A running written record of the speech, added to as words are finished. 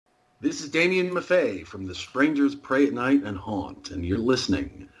This is Damien Maffei from The Strangers Pray at Night and Haunt, and you're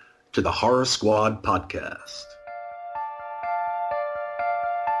listening to the Horror Squad podcast.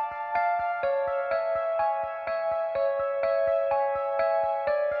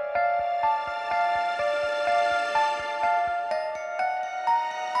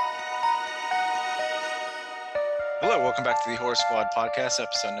 Hello, welcome back to the Horror Squad podcast,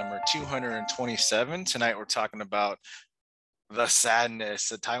 episode number 227. Tonight we're talking about The Sadness,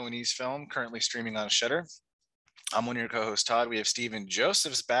 a Taiwanese film currently streaming on Shudder. I'm one of your co-hosts, Todd. We have Steven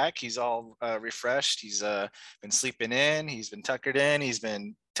Joseph's back. He's all refreshed. He's been sleeping in. He's been tuckered in. He's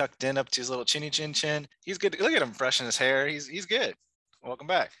been tucked in up to his little chinny chin chin. He's good. Look at him brushing his hair. He's good. Welcome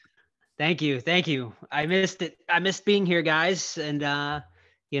back. Thank you. I missed it. I missed being here, guys. And,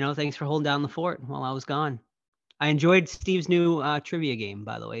 thanks for holding down the fort while I was gone. I enjoyed Steve's new trivia game,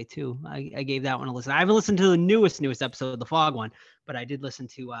 by the way, too. I gave that one a listen. I haven't listened to the newest episode, the Fog one, but I did listen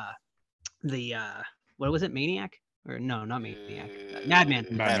to what was it, Maniac? Or no, not Maniac.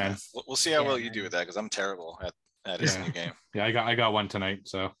 Madman. We'll see how well you do with that, because I'm terrible at this new game. Yeah, I got one tonight,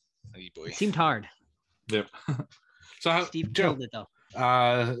 so. Hey, boy. It seemed hard. Yep. So Steve Joe, killed it though.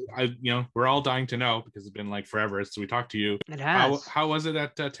 We're all dying to know because it's been like forever since we talked to you. It has. How was it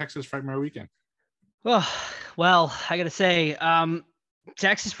at Texas Frightmare Weekend? Well, I gotta say,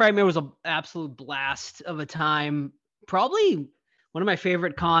 Texas Frightmare was an absolute blast of a time. Probably one of my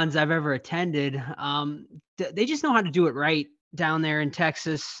favorite cons I've ever attended. They just know how to do it right down there in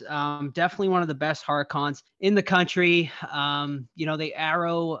Texas. Definitely one of the best horror cons in the country. The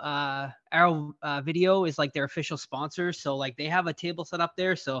Arrow Video is like their official sponsor, so like they have a table set up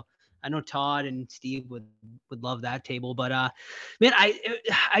there. So I know Todd and Steve would love that table, but man,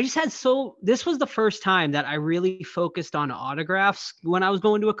 I just had this was the first time that I really focused on autographs when I was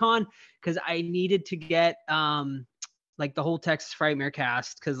going to a con, because I needed to get like the whole Texas Frightmare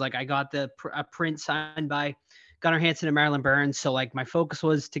cast, because like I got a print signed by Gunnar Hansen and Marilyn Burns, so like my focus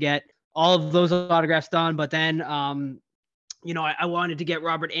was to get all of those autographs done. But then I wanted to get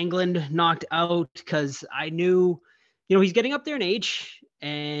Robert Englund knocked out, because I knew he's getting up there in age,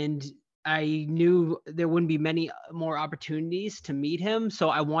 and I knew there wouldn't be many more opportunities to meet him. So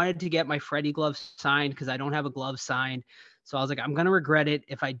I wanted to get my Freddy glove signed, because I don't have a glove signed. So I was like, I'm going to regret it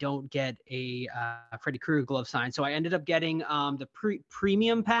if I don't get a Freddy Krueger glove signed. So I ended up getting the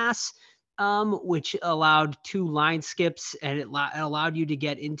premium pass, which allowed 2 line skips, and it allowed you to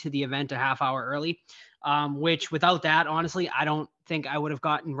get into the event a half hour early, which without that, honestly, I don't think I would have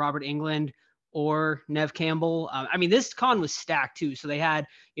gotten Robert Englund or Neve Campbell. This con was stacked too. So they had,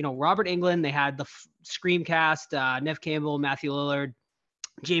 Robert Englund, they had the Scream cast, Neve Campbell, Matthew Lillard,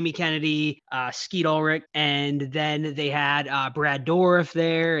 Jamie Kennedy, Skeet Ulrich, and then they had Brad Dourif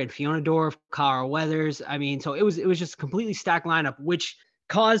there, and Fiona Dourif, Carl Weathers. So it was just a completely stacked lineup, which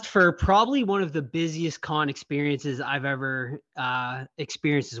caused for probably one of the busiest con experiences I've ever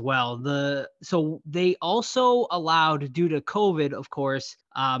experienced as well. So they also allowed, due to COVID, of course,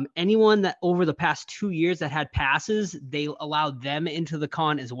 anyone that over the past 2 years that had passes, they allowed them into the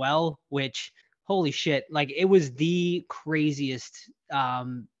con as well, which, holy shit, like it was the craziest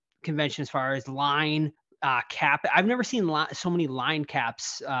convention as far as line cap. I've never seen so many line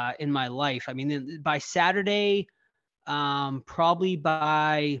caps in my life. By Saturday, probably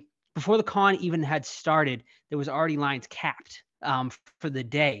before the con even had started, there was already lines capped for the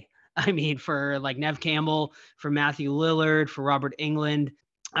day. For like Neve Campbell, for Matthew Lillard, for Robert Englund,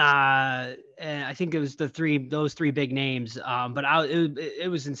 and I think it was those three big names. But it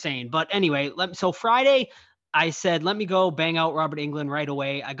was insane. But anyway, so Friday, I said, let me go bang out Robert Englund right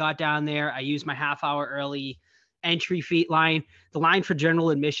away. I got down there. I used my half hour early entry fee line. The line for general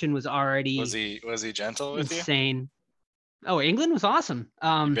admission was already Was he gentle with insane. Oh, Englund was awesome.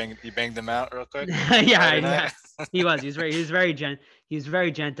 You banged them out real quick. yeah, he was. He was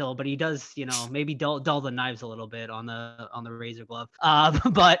very gentle, but he does, maybe dull the knives a little bit on the razor glove.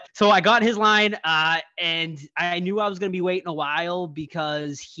 But so I got his line, and I knew I was gonna be waiting a while,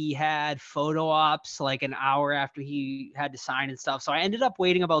 because he had photo ops like an hour after he had to sign and stuff. So I ended up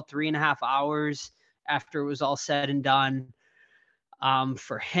waiting about 3.5 hours after it was all said and done,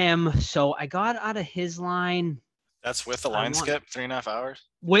 for him. So I got out of his line. That's with the line skip, 3.5 hours?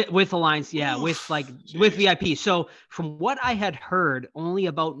 With the lines, yeah. Oof, with VIP. So from what I had heard, only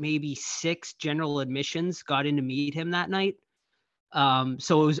about maybe 6 general admissions got in to meet him that night.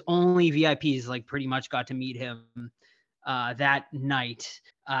 So it was only VIPs, like pretty much got to meet him that night.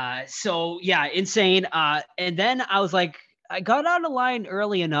 So yeah, insane. And then I was like, I got out of line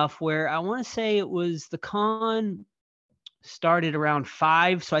early enough where I want to say it was the con started around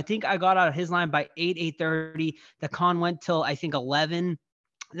 5. So I think I got out of his line by 8:30. The con went till I think 11.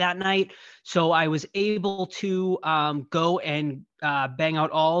 that night. So I was able to go and bang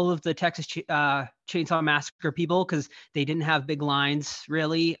out all of the Texas Chainsaw Massacre people because they didn't have big lines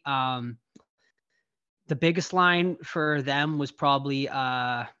really. The biggest line for them was probably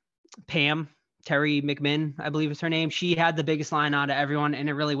Pam, Terry McMinn, I believe is her name. She had the biggest line out of everyone, and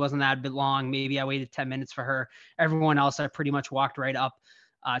it really wasn't that bit long. Maybe I waited 10 minutes for her. Everyone else, I pretty much walked right up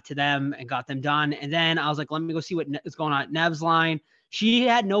to them and got them done. And then I was like, let me go see what is going on at Nev's line. She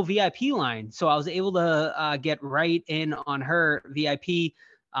had no VIP line, so I was able to get right in on her VIP.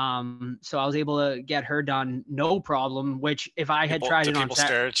 So I was able to get her done, no problem. Which if I had tried it on people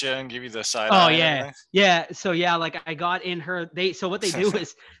stare at you and give you the side oh eye? Yeah. Yeah. So yeah, like I got in her, so what they do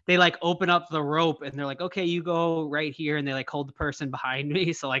is they like open up the rope and they're like, okay, you go right here. And they like hold the person behind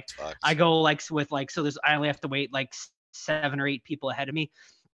me. So like I go like with like, so I only have to wait like 7 or 8 people ahead of me.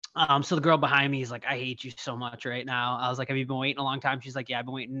 So the girl behind me is like, I hate you so much right now. I was like, have you been waiting a long time? She's like, yeah, I've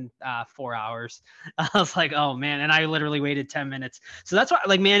been waiting 4 hours. I was like, oh man. And I literally waited 10 minutes. So that's why,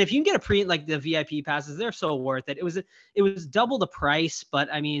 like, man, if you can get like the VIP passes, they're so worth it. It was double the price, but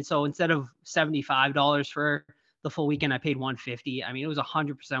I mean, so instead of $75 for the full weekend, I paid $150. I mean, it was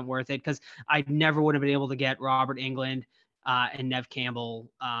 100% worth it because I never would have been able to get Robert Englund and Nev Campbell.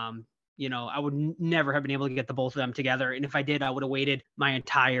 I would never have been able to get the both of them together. And if I did, I would have waited my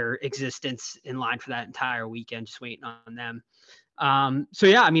entire existence in line for that entire weekend, just waiting on them. So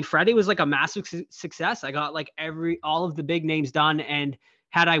yeah, I mean, Friday was like a massive success. I got like all of the big names done. And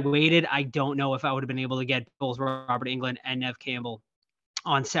had I waited, I don't know if I would have been able to get both Robert Englund and Nev Campbell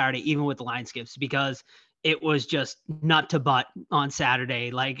on Saturday, even with the line skips, because it was just nut to butt on Saturday,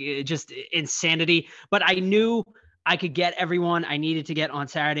 like just insanity. But I knew I could get everyone I needed to get on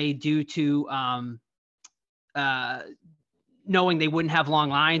Saturday due to knowing they wouldn't have long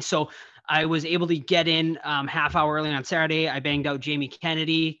lines. So I was able to get in half hour early on Saturday. I banged out Jamie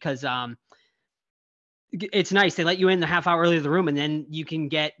Kennedy because it's nice. They let you in the half hour early to the room, and then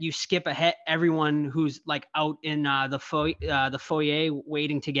you skip ahead everyone who's like out in the foyer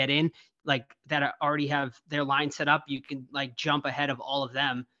waiting to get in, like that already have their line set up. You can like jump ahead of all of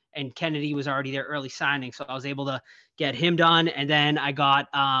them. And Kennedy was already there early signing. So I was able to get him done. And then I got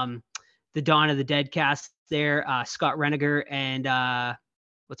the Dawn of the Dead cast there, Scott Reniger and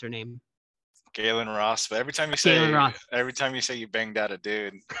what's her name? Galen Ross. But every time you say you banged out a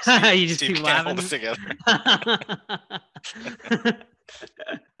dude, you just keep laughing. Hold it together.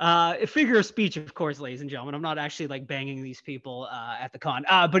 A figure of speech, of course, ladies and gentlemen. I'm not actually like banging these people at the con.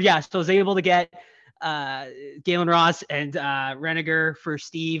 But yeah, so I was able to get Galen Ross and Reniger for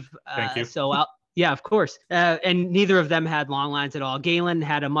Steve. Thank you. So yeah, of course. And neither of them had long lines at all. Galen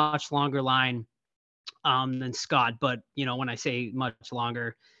had a much longer line than Scott, but when I say much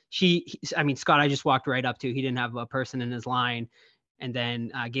longer, Scott, I just walked right up to. He didn't have a person in his line, and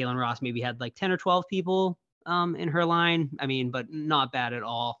then Galen Ross maybe had like 10 or 12 people in her line. I mean, but not bad at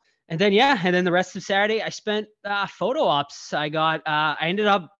all. And then the rest of Saturday I spent photo ops. I ended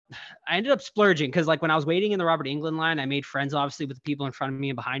up splurging because like when I was waiting in the Robert Englund line, I made friends obviously with the people in front of me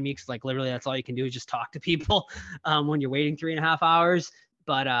and behind me because like literally that's all you can do is just talk to people when you're waiting 3.5 hours.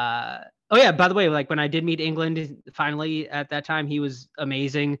 But oh yeah, by the way, like when I did meet Englund finally at that time, he was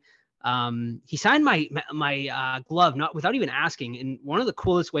amazing. He signed my glove without even asking in one of the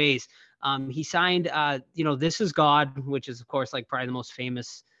coolest ways. He signed "This Is God," which is of course like probably the most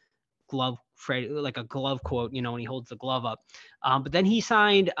famous glove, like a glove quote, when he holds the glove up. But then he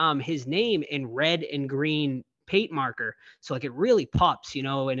signed his name in red and green paint marker. So like it really pops,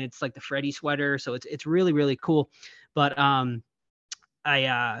 and it's like the Freddy sweater. So it's really, really cool. But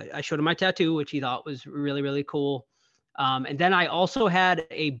I showed him my tattoo, which he thought was really, really cool. And then I also had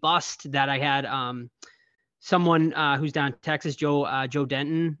a bust that I had someone who's down in Texas, Joe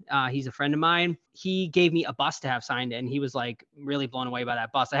Denton. He's a friend of mine. He gave me a bust to have signed, and he was like really blown away by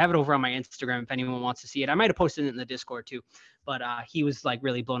that bust. I have it over on my Instagram if anyone wants to see it. I might have posted it in the Discord too, but he was like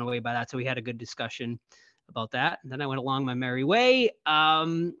really blown away by that. So we had a good discussion about that. And then I went along my merry way.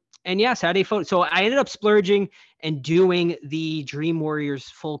 And yeah, Saturday photo. So I ended up splurging and doing the Dream Warriors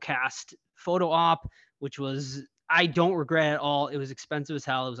full cast photo op, which was, I don't regret at all. It was expensive as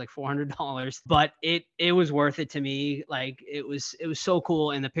hell. It was like $400, but it was worth it to me. Like it was so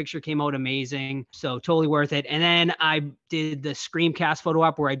cool. And the picture came out amazing. So totally worth it. And then I did the Screamcast photo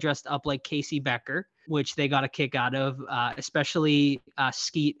op where I dressed up like Casey Becker, which they got a kick out of, especially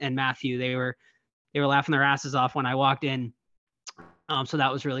Skeet and Matthew. They were laughing their asses off when I walked in. So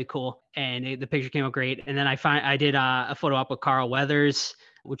that was really cool. And the picture came out great. And then I did a photo op with Carl Weathers.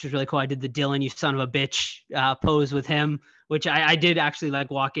 which was really cool. I did the Dylan, you son of a bitch pose with him, which I did actually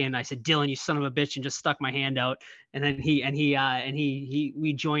like walk in. I said, Dylan, you son of a bitch, and just stuck my hand out. And then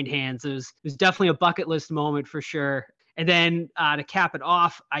we joined hands. It was definitely a bucket list moment for sure. And then to cap it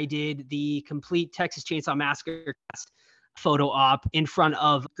off, I did the complete Texas Chainsaw Massacre cast photo op in front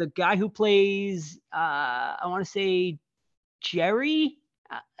of the guy who plays, I want to say Jerry,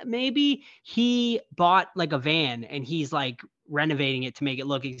 maybe. He bought like a van and he's like renovating it to make it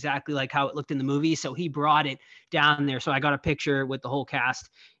look exactly like how it looked in the movie. So he brought it down there. So I got a picture with the whole cast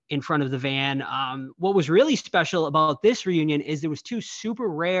in front of the van. What was really special about this reunion is there was 2 super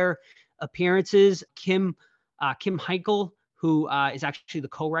rare appearances. Kim Heikel, who is actually the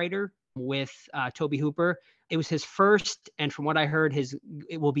co-writer with Toby Hooper. It was his first, and from what I heard,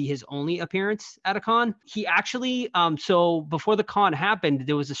 it will be his only appearance at a con. He actually, so before the con happened,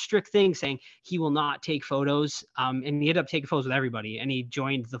 there was a strict thing saying he will not take photos, and he ended up taking photos with everybody, and he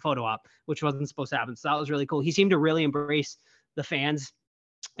joined the photo op, which wasn't supposed to happen. So that was really cool. He seemed to really embrace the fans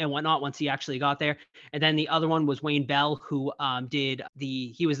and whatnot once he actually got there. And then the other one was Wayne Bell, who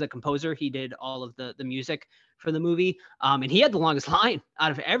he was the composer. He did all of the music for the movie. And he had the longest line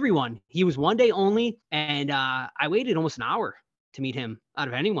out of everyone. He was one day only. And I waited almost an hour to meet him out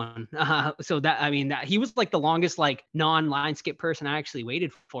of anyone. So that he was like the longest, like non-line skip person I actually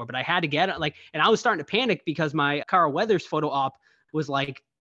waited for, but I had to get it. And I was starting to panic because my Carl Weathers photo op was like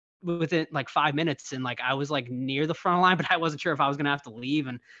within like 5 minutes. And like, I was like near the front line, but I wasn't sure if I was going to have to leave.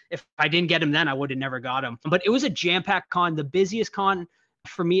 And if I didn't get him then, I would have never got him. But it was a jam-packed con, the busiest con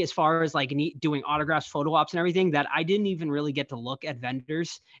for me as far as like doing autographs, photo ops and everything, that I didn't even really get to look at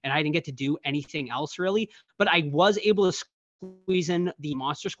vendors and I didn't get to do anything else really. But I was able to squeeze in the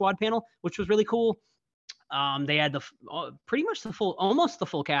Monster Squad panel, which was really cool. They had pretty much almost the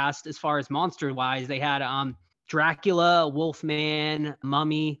full cast as far as monster wise. They had Dracula, Wolfman,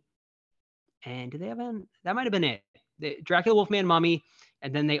 Mummy, and that might have been it. Dracula, Wolfman, Mummy,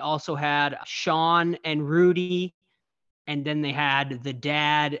 and then they also had Sean and Rudy, and then they had the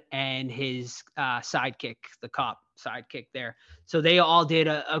dad and his sidekick, the cop sidekick there. So they all did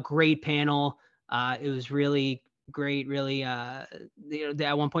a great panel. It was really great, really. At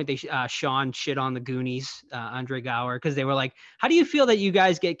one point, Sean shit on the Goonies, Andre Gower, because they were like, "How do you feel that you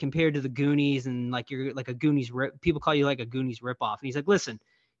guys get compared to the Goonies and like you're like a Goonies people call you like a Goonies ripoff?" And he's like, "Listen."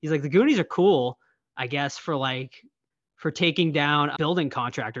 He's like, the Goonies are cool, I guess, for taking down building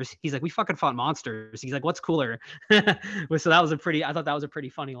contractors. He's like, we fucking fought monsters. He's like, what's cooler? So I thought that was a pretty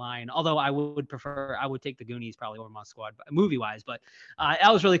funny line. Although I would take the Goonies probably over Monster Squad movie wise, but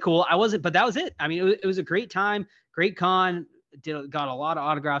that was really cool. But that was it. I mean, it was a great time, great con. Got a lot of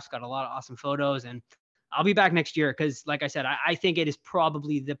autographs, got a lot of awesome photos, and I'll be back next year because, like I said, I think it is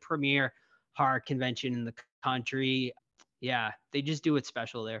probably the premier horror convention in the country. Yeah, they just do it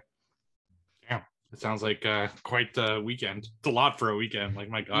special there. Yeah, it sounds like quite the weekend. It's a lot for a weekend. Like,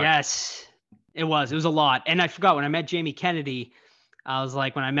 my God. Yes, it was a lot. And I forgot, when I met Jamie Kennedy, I was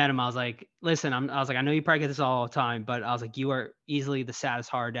like, when I met him, I was like, listen, I was like, I know you probably get this all the time, but I was like, you are easily the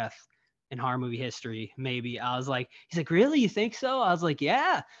saddest horror death in horror movie history, maybe. I was like, he's like, really? You think so? I was like,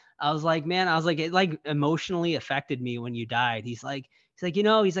 yeah. I was like, man, it like emotionally affected me when you died. He's like,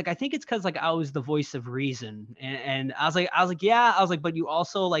 he's like, I think it's because like I was the voice of reason. And I was like, yeah. I was like, but you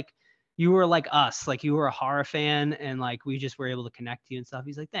also like, you were like us, like you were a horror fan and like we just were able to connect to you and stuff.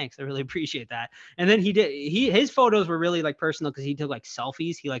 He's like, thanks, I really appreciate that. And then his photos were really like personal because he took like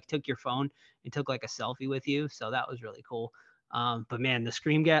selfies. He like took your phone and took like a selfie with you. So that was really cool. But man, the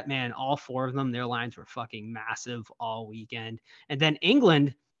Scream Get, man, all 4 of them, their lines were fucking massive all weekend. And then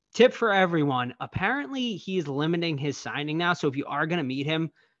England, tip for everyone. Apparently, he's limiting his signing now. So if you are going to meet him,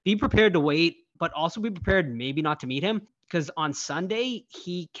 be prepared to wait, but also be prepared maybe not to meet him. Because on Sunday,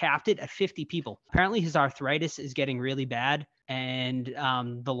 he capped it at 50 people. Apparently, his arthritis is getting really bad. And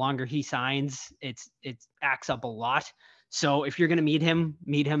the longer he signs, it acts up a lot. So if you're going to meet him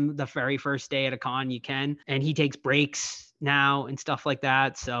the very first day at a con you can. And he takes breaks now and stuff like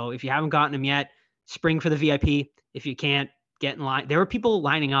that. So if you haven't gotten him yet, spring for the VIP. If you can't, get in line. There were people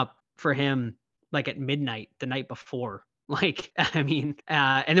lining up for him like at midnight the night before. Like, I mean,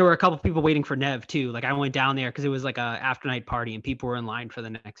 and there were a couple of people waiting for Nev too. Like I went down there because it was like a after night party and people were in line for the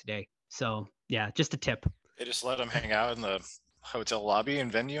next day. So yeah, just a tip. They just let him hang out in the hotel lobby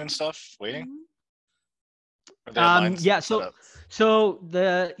and venue and stuff, waiting. So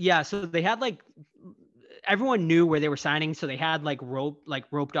they had like, everyone knew where they were signing, so they had like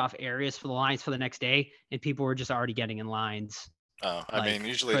roped off areas for the lines for the next day, and people were just already getting in lines. Oh, I mean,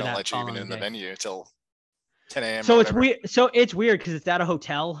 usually they don't let you even in the venue till 10 a.m. So it's weird. So it's weird because it's at a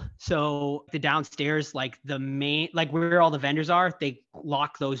hotel. So the downstairs, like the main, like where all the vendors are, they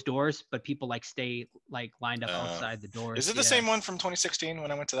lock those doors, but people like stay like lined up outside the doors. Is it the same one from 2016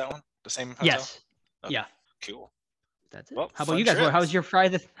 when I went to that one? The same hotel? Yes. Okay. Yeah. Cool. That's it. Well, how about you guys? How was your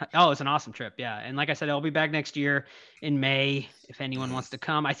Friday? Oh, it's an awesome trip. Yeah. And like I said, I'll be back next year in May if anyone wants to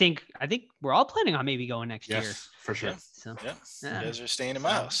come. I think we're all planning on maybe going next year. Yes, for sure. So Yeah. You guys are staying in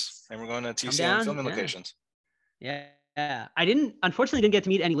my house, and we're going to TCM filming locations. Yeah. I unfortunately didn't get to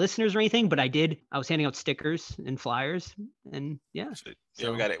meet any listeners or anything, but I was handing out stickers and flyers, and yeah.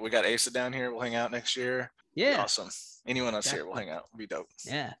 So we got Asa down here. We'll hang out next year. Yeah. Awesome. Anyone else here, we'll hang out. It'll be dope.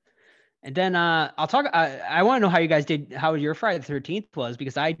 Yeah. And then I'll talk. I want to know how you guys did, how your Friday the 13th was,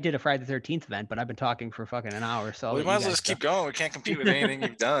 because I did a Friday the 13th event, but I've been talking for fucking an hour. So we might as well just keep going. We can't compete with anything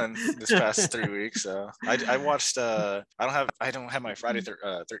you've done this past 3 weeks. So I watched. I don't have my Friday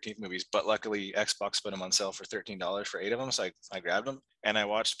 13th movies, but luckily Xbox put them on sale for $13 for 8 of them, so I grabbed them and I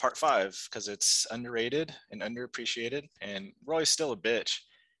watched Part 5 because it's underrated and underappreciated, and Roy's still a bitch,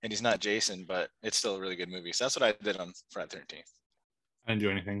 and he's not Jason, but it's still a really good movie. So that's what I did on Friday 13th. I didn't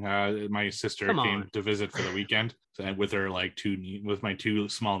do anything. My sister came to visit for the weekend with her with my 2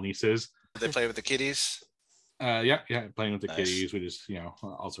 small nieces. Did they play with the kiddies? Yeah, playing with the kiddies. We just,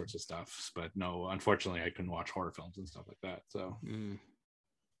 all sorts of stuff. But no, unfortunately, I couldn't watch horror films and stuff like that. So.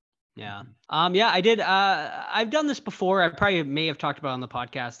 Yeah. I did. I've done this before. I probably may have talked about it on the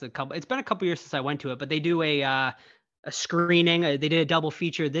podcast it's been a couple years since I went to it, but they do a screening. They did a double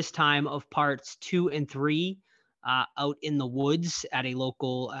feature this time of parts 2 and 3. Out in the woods at a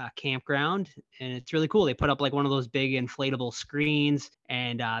local campground, and it's really cool. They put up like one of those big inflatable screens,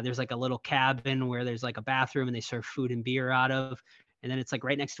 and there's like a little cabin where there's like a bathroom and they serve food and beer out of, and then it's like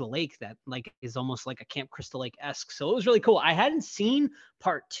right next to a lake that like is almost like a Camp Crystal Lake-esque. So it was really cool. I hadn't seen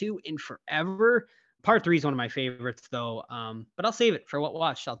part 2 in forever. Part 3 is one of my favorites though, but I'll save it for what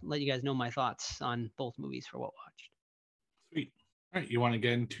watched. I'll let you guys know my thoughts on both movies for what watched. Sweet. All right, you want to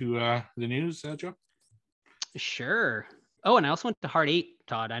get into the news, Joe? Sure. Oh, and I also went to Heart 8,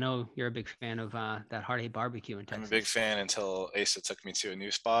 Todd. I know you're a big fan of that Heart 8 barbecue in Texas. I'm a big fan until Asa took me to a new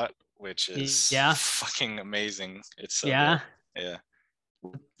spot, which is fucking amazing. It's so good. Yeah.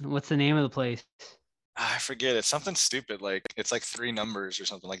 What's the name of the place? I forget. It's something stupid. Like it's like 3 numbers or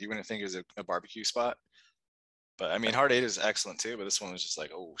something. Like you wouldn't think it was a barbecue spot. But I mean, Heart 8 is excellent too. But this one was just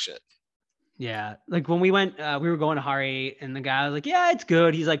like, oh shit. Yeah. Like when we went, we were going to Heart 8, and the guy was like, "Yeah, it's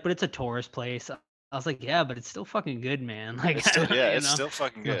good." He's like, "But it's a tourist place." I was like, yeah, but it's still fucking good, man. Like, it's still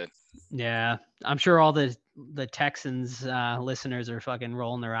fucking good. Yeah. I'm sure all the Texans listeners are fucking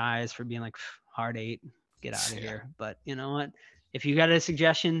rolling their eyes for being like, Heart 8, get out of here. But you know what? If you got a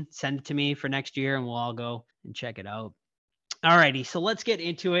suggestion, send it to me for next year and we'll all go and check it out. All righty. So let's get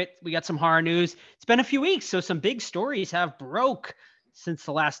into it. We got some horror news. It's been a few weeks, so some big stories have broke since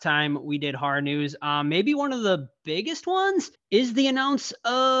the last time we did horror news. Maybe one of the biggest ones is the announcement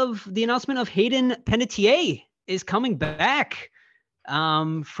of Hayden Panettiere is coming back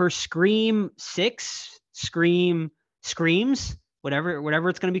for Scream 6, Screams, whatever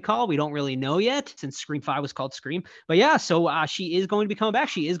it's going to be called. We don't really know yet since Scream 5 was called Scream. But yeah, so she is going to be coming back.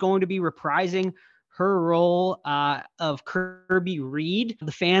 She is going to be reprising her role of Kirby Reed.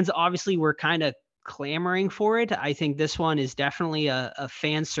 The fans obviously were kind of clamoring for it. I think this one is definitely a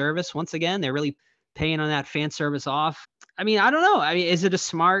fan service. Once again, they're really paying on that fan service off. I mean, I don't know. I mean, is it a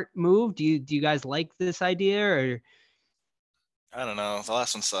smart move? Do you guys like this idea, or? I don't know. The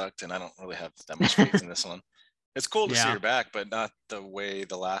last one sucked, and I don't really have that much faith in this one. It's cool to see her back, but not the way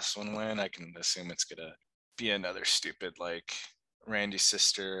the last one went. I can assume it's gonna be another stupid like Randy's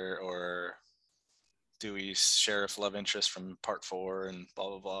sister or Dewey's sheriff love interest from part 4 and blah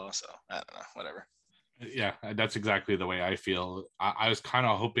blah blah. So I don't know, whatever. Yeah, that's exactly the way I feel. I was kind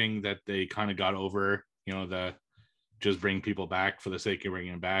of hoping that they kind of got over, the just bring people back for the sake of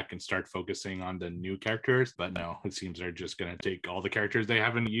bringing them back and start focusing on the new characters. But no, it seems they're just going to take all the characters they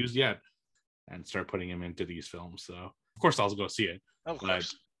haven't used yet and start putting them into these films. So of course I'll go see it. Of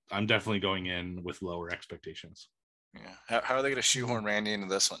course. But I'm definitely going in with lower expectations. Yeah. How are they going to shoehorn Randy into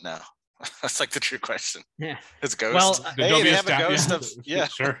this one now? That's like the true question. Yeah. It's Ghost. Well, they have a ghost of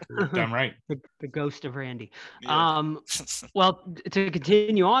Sure. Damn right. The ghost of Randy. Yeah. Well, to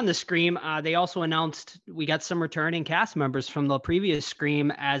continue on the Scream, they also announced we got some returning cast members from the previous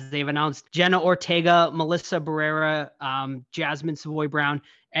Scream, as they've announced Jenna Ortega, Melissa Barrera, Jasmine Savoy Brown,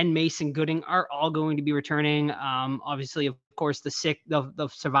 and Mason Gooding are all going to be returning. Obviously, of course, the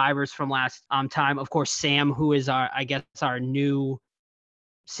survivors from last time. Of course, Sam, who is our new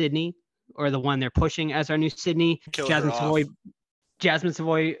Sydney, or the one they're pushing as our new Sydney. Jasmine Savoy. Jasmine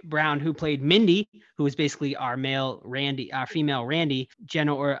Savoy Brown, who played Mindy, who was basically our female Randy. Mason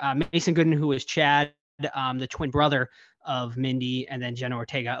Gooden, who was Chad, the twin brother of Mindy, and then Jenna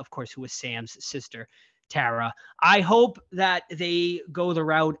Ortega, of course, who was Sam's sister, Tara. I hope that they go the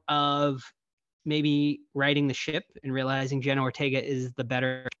route of maybe righting the ship and realizing Jenna Ortega is the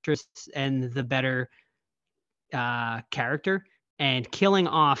better actress and the better character, and killing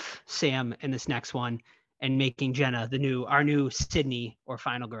off Sam in this next one and making Jenna our new Sydney or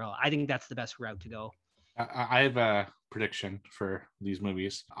final girl. I think that's the best route to go. I have a prediction for these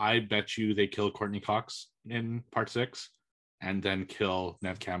movies. I bet you they kill Courtney Cox in part 6 and then kill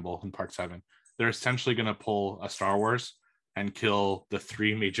Neve Campbell in part 7. They're essentially going to pull a Star Wars and kill the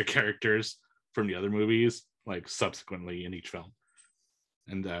 3 major characters from the other movies, like subsequently in each film.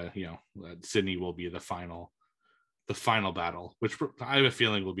 And Sydney will be the final battle, which I have a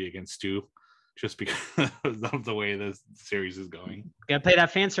feeling will be against Stu, just because of the way this series is going. Gotta play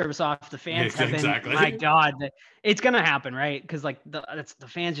that fan service off. The fans have been, exactly. My God, it's gonna happen, right? Because like the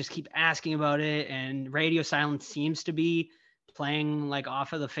fans just keep asking about it, and Radio Silence seems to be playing like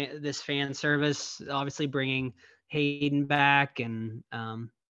off of this fan service, obviously bringing Hayden back, and and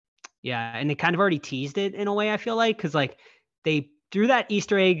they kind of already teased it in a way, I feel like, because like they threw that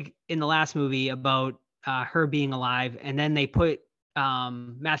Easter egg in the last movie about her being alive, and then they put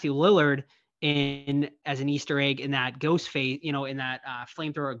Matthew Lillard in as an Easter egg in that ghost face, in that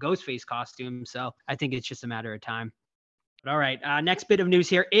flamethrower ghost face costume. So I think it's just a matter of time. But all right, next bit of news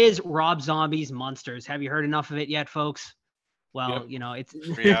here is Rob Zombie's Monsters. Have you heard enough of it yet, folks? Well, yep. It's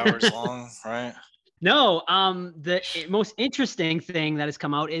 3 hours long, right? No, the most interesting thing that has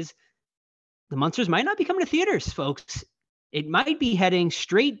come out is the Monsters might not be coming to theaters, folks. It might be heading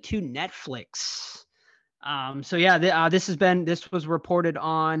straight to Netflix. This was reported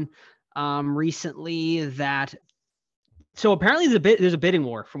on recently that, so apparently there's a bidding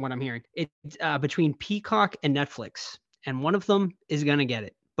war from what I'm hearing. It's between Peacock and Netflix, and one of them is going to get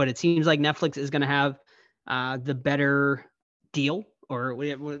it, but it seems like Netflix is going to have the better deal, or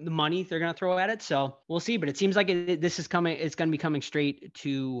the money they're going to throw at it. So we'll see, but it seems like it's going to be coming straight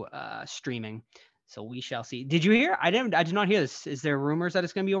to streaming. So we shall see. Did you hear? I did not hear this. Is there rumors that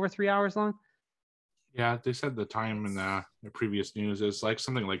it's going to be over 3 hours long? Yeah, they said the time in the previous news is like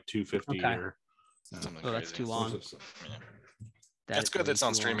something like 250 Okay. or. Oh, that's too long. Yeah. That's good that it's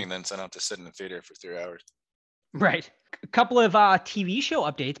on streaming then, so I don't have to sit in the theater for 3 hours. Right. A couple of TV show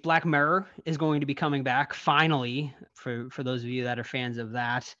updates. Black Mirror is going to be coming back finally for those of you that are fans of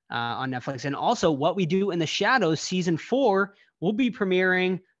that on Netflix. And also What We Do in the Shadows season 4 will be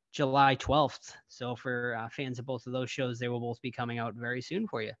premiering July 12th. So for fans of both of those shows, they will both be coming out very soon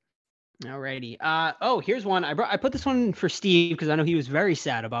for you. Alrighty. Here's one. I put this one for Steve because I know he was very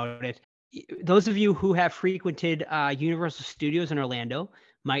sad about it. Those of you who have frequented Universal Studios in Orlando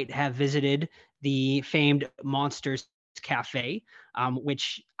might have visited the famed Monsters Cafe,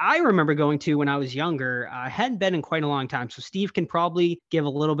 which I remember going to when I was younger. I hadn't been in quite a long time. So Steve can probably give a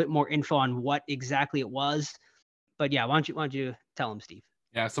little bit more info on what exactly it was. But yeah, why don't you tell him, Steve?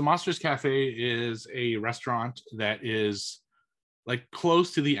 Yeah, so Monsters Cafe is a restaurant that is like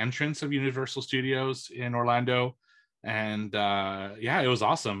close to the entrance of Universal Studios in Orlando. And it was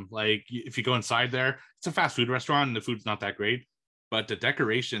awesome. Like if you go inside there, it's a fast food restaurant and the food's not that great, but the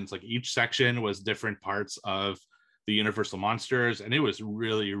decorations, like each section was different parts of the Universal Monsters, and it was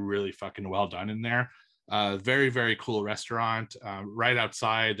really, really fucking well done in there. Very, very cool restaurant. Right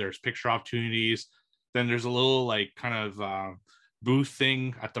outside, there's picture opportunities. Then there's a little like kind of booth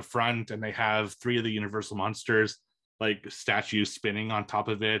thing at the front, and they have 3 of the Universal Monsters like statues spinning on top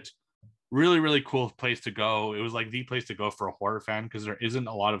of it. Really, really cool place to go. It was like the place to go for a horror fan because there isn't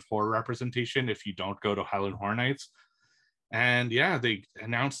a lot of horror representation if you don't go to Halloween Horror Nights. And yeah, they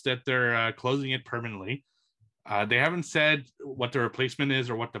announced that they're closing it permanently. They haven't said what the replacement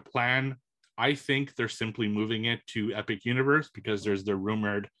is or what the plan. I think they're simply moving it to Epic Universe because there's the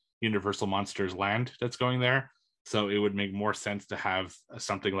rumored Universal Monsters land that's going there. So it would make more sense to have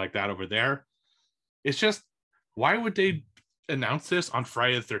something like that over there. It's just, why would they announce this on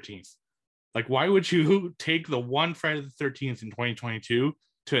Friday the 13th? Like, why would you take the one Friday the 13th in 2022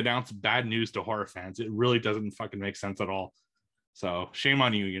 to announce bad news to horror fans? It really doesn't fucking make sense at all. So shame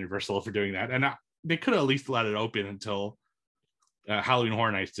on you, Universal, for doing that. And they could have at least let it open until Halloween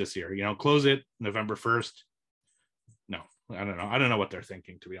Horror Nights this year. Close it November 1st. No, I don't know. I don't know what they're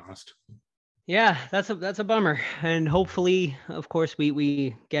thinking, to be honest. Yeah, that's a bummer. And hopefully, of course,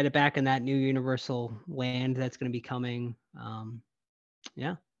 we get it back in that new Universal land that's going to be coming.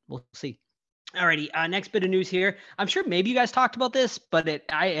 We'll see. Alrighty, next bit of news here. I'm sure maybe you guys talked about this, but it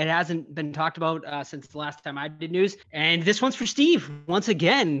hasn't been talked about since the last time I did news. And this one's for Steve once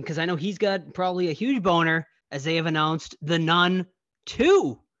again, because I know he's got probably a huge boner as they have announced The Nun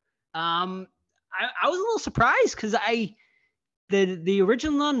 2. I was a little surprised because the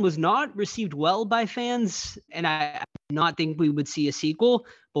original Nun was not received well by fans, and I did not think we would see a sequel,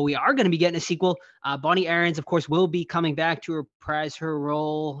 but we are going to be getting a sequel. Bonnie Aarons, of course, will be coming back to reprise her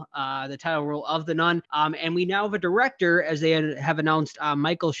role, the title role of the Nun. And we now have a director, as they have announced,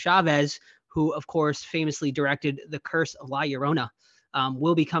 Michael Chavez, who, of course, famously directed The Curse of La Llorona,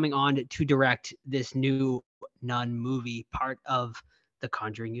 will be coming on to direct this new Nun movie, part of the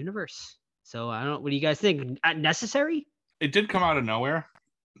Conjuring universe. So I don't know. What do you guys think? Necessary? It did come out of nowhere,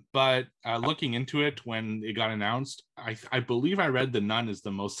 but looking into it when it got announced, I believe I read The Nun is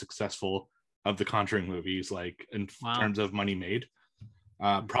the most successful of the Conjuring movies, like in terms of money made.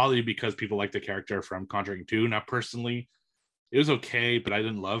 Probably because people like the character from Conjuring 2. Now, personally, it was okay, but I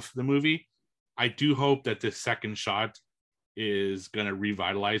didn't love the movie. I do hope that this second shot is going to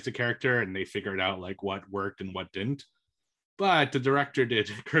revitalize the character and they figured out like what worked and what didn't. But the director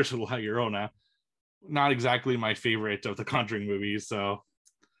did Curse of La Llorona. Not exactly my favorite of the Conjuring movies, so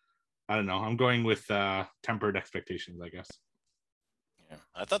I don't know. I'm going with tempered expectations, I guess. Yeah,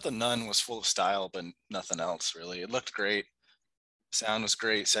 I thought The Nun was full of style, but nothing else really. It looked great, sound was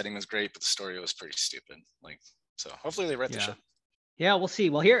great, setting was great, but the story was pretty stupid. So hopefully they write the ship. Yeah, we'll see.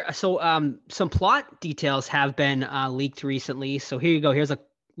 Well, here, so some plot details have been leaked recently. So here you go. Here's a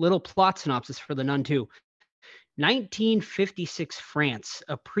little plot synopsis for The Nun 2. 1956 France.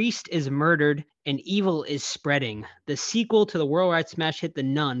 A priest is murdered and evil is spreading. The sequel to the worldwide smash hit The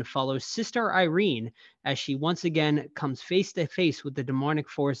Nun follows Sister Irene as she once again comes face to face with the demonic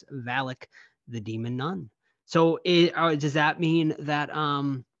force Valak, the demon nun. So does that mean that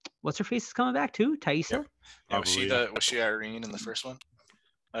what's her face is coming back too? Thaisa? Yeah, was she Irene in the first one?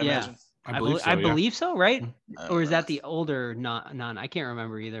 I imagine. I believe so, right? Or is that the older nun? I can't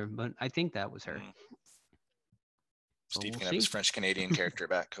remember either, but I think that was her. Steve can have his French Canadian character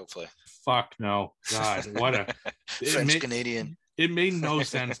back, hopefully. Fuck no. God, what a French Canadian. It made no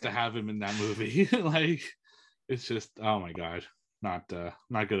sense to have him in that movie. Like, it's just, oh my God, not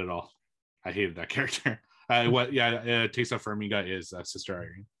good at all. I hated that character. Thaisa Farmiga is Sister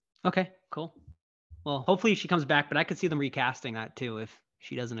Irene. Okay, cool. Well, hopefully she comes back, but I could see them recasting that too if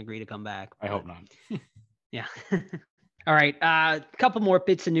she doesn't agree to come back. I hope not. Yeah. All right. A couple more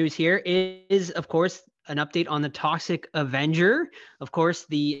bits of news here is, of course, an update on the Toxic Avenger. Of course,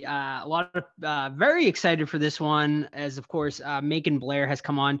 a lot of very excited for this one, as of course Macon Blair has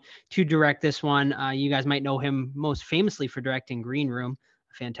come on to direct this one. You guys might know him most famously for directing Green Room,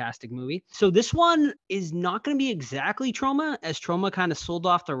 a fantastic movie. So this one is not going to be exactly Troma, as Troma kind of sold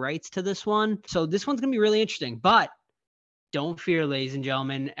off the rights to this one. So this one's going to be really interesting. But don't fear, ladies and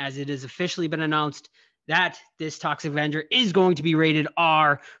gentlemen, as it has officially been announced that this Toxic Avenger is going to be rated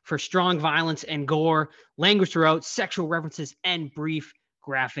R for strong violence and gore, language throughout, sexual references, and brief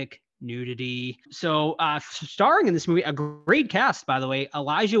graphic nudity. So starring in this movie, a great cast, by the way,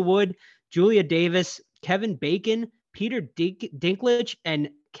 Elijah Wood, Julia Davis, Kevin Bacon, Peter Dinklage,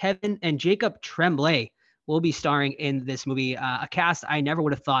 and Jacob Tremblay will be starring in this movie. A cast I never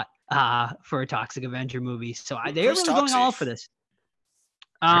would have thought for a Toxic Avenger movie. So they're really going all for this.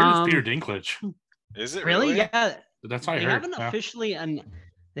 Where's Peter Dinklage? Is it really? Yeah, that's what I heard.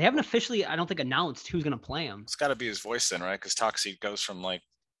 They haven't officially, I don't think, announced who's going to play him. It's got to be his voice then, right? Because Toxic goes from like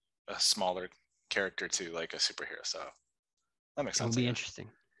a smaller character to like a superhero. So that makes sense. It'll be interesting.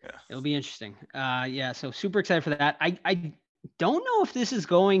 Yeah, it'll be interesting. So super excited for that. I don't know if this is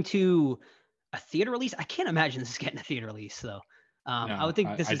going to a theater release. I can't imagine this is getting a theater release though. I would think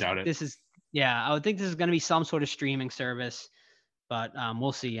I doubt it. I would think this is going to be some sort of streaming service. But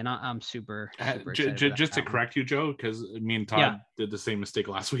we'll see, and I'm super excited. Just to correct you, Joe, because me and Todd did the same mistake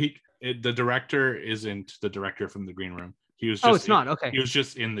last week. The director isn't the director from the Green Room. He was just not okay. He was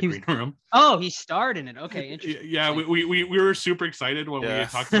just in the Green Room. Oh, he starred in it. Okay, interesting. Yeah, we were super excited when we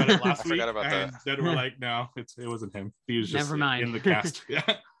talked about it last week. I forgot about that. Then we're like, no, it wasn't him. He was just in the cast. Yeah.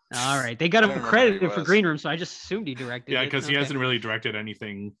 All right, they got him credited for Green Room, so I just assumed he directed. Yeah, because he hasn't really directed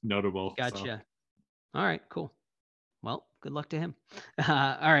anything notable. Gotcha. So. All right, cool. Well, good luck to him.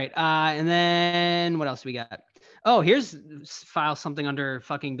 All right. And then what else we got? Oh, here's file something under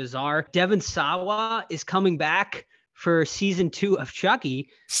fucking bizarre. Devon Sawa is coming back for season 2 of Chucky.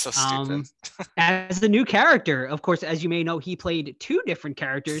 So stupid. as the new character. Of course, as you may know, he played two different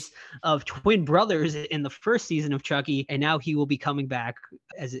characters of twin brothers in the first season of Chucky, and now he will be coming back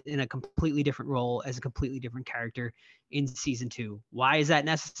as in a completely different role, as a completely different character in season 2. Why is that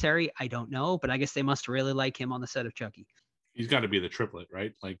necessary? I don't know, but I guess they must really like him on the set of Chucky. He's got to be the triplet,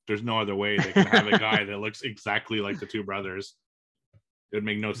 right? Like, there's no other way they can have a guy that looks exactly like the two brothers. It would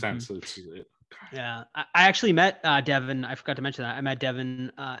make no sense. Yeah, I actually met Devin. I forgot to mention that. I met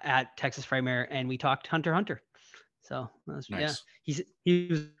Devin at Texas Frightmare, and we talked Hunter x Hunter. So nice. Yeah, he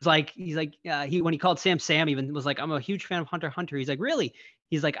was like when he called Sam even was like, I'm a huge fan of Hunter x Hunter. He's like, really?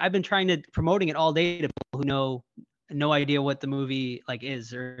 He's like, I've been trying to promoting it all day to people who know no idea what the movie like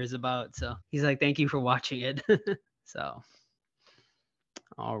is or is about. So he's like, thank you for watching it. So,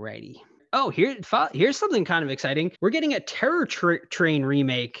 alrighty. Oh, here's something kind of exciting. We're getting a Terror Train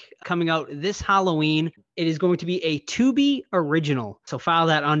remake coming out this Halloween. It is going to be a Tubi original. So file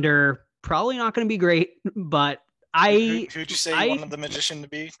that under. Probably not going to be great, but Who'd you say you wanted the magician to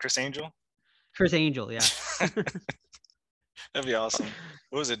be? Chris Angel? Chris Angel, yeah. That'd be awesome.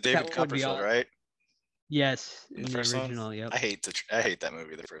 What was it? David Copperfield, right? Yes, in the first original. One? Yep. I hate that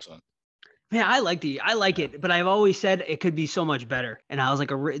movie, the first one. Man, I like it, but I've always said it could be so much better. And I was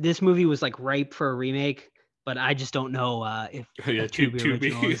like, this movie was like ripe for a remake, but I just don't know if Tubi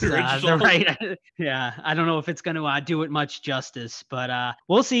original is the right. Yeah, I don't know if it's going to do it much justice, but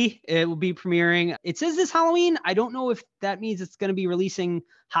we'll see. It will be premiering. It says this Halloween. I don't know if that means it's going to be releasing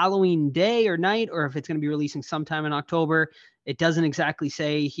Halloween day or night, or if it's going to be releasing sometime in October. It doesn't exactly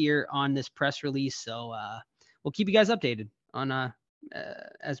say here on this press release, so we'll keep you guys updated on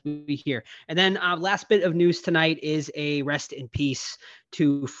as we hear. And then last bit of news tonight is a rest in peace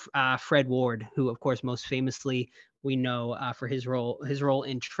to Fred Ward, who of course most famously we know for his role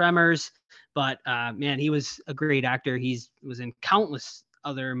in Tremors, but man, he was a great actor. He was in countless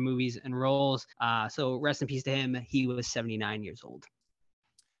other movies and roles, so rest in peace to him. He was 79 years old.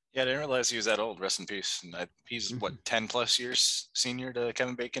 Yeah, I didn't realize he was that old. Rest in peace. And he's what, 10 plus years senior to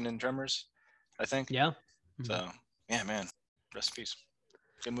Kevin Bacon in Tremors, I think. Yeah. So yeah, man. Rest in peace.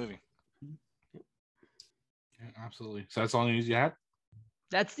 Good movie. Yeah, absolutely. So that's all the news you had?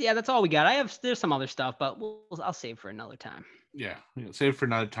 That's all we got. There's some other stuff, but I'll save for another time. Yeah, save for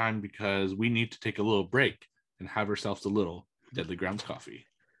another time because we need to take a little break and have ourselves a little Deadly Grounds coffee.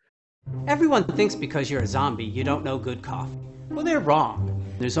 Everyone thinks because you're a zombie, you don't know good coffee. Well, they're wrong.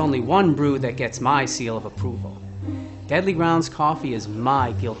 There's only one brew that gets my seal of approval. Deadly Grounds coffee is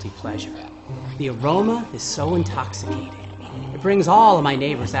my guilty pleasure. The aroma is so intoxicating. It brings all of my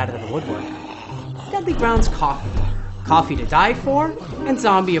neighbors out of the woodwork. Deadly Grounds coffee. Coffee to die for and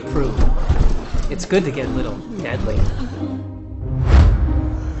zombie approved. It's good to get a little deadly.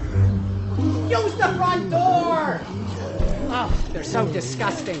 Use the front door! Oh, they're so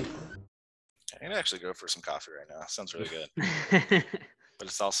disgusting. I can actually go for some coffee right now. Sounds really good. But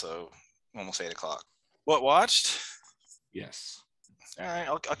it's also almost 8 o'clock. What watched? Yes. All right,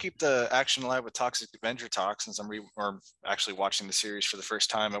 I'll keep the action alive with Toxic Avenger talk since I'm actually watching the series for the first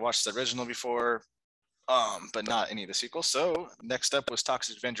time. I watched the original before, but not any of the sequels. So next up was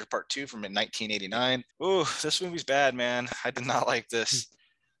Toxic Avenger Part 2 from 1989. Ooh, this movie's bad, man. I did not like this.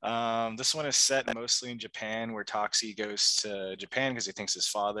 This one is set mostly in Japan, where Toxie goes to Japan because he thinks his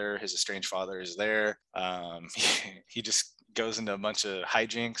estranged father, is there. He just goes into a bunch of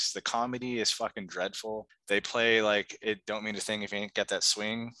hijinks. The comedy is fucking dreadful. They play like It Don't Mean a Thing If You Ain't Got That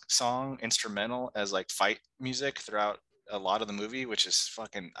Swing song instrumental as like fight music throughout a lot of the movie, which is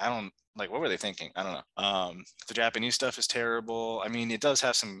fucking, what were they thinking? I don't know. The Japanese stuff is terrible. I mean, it does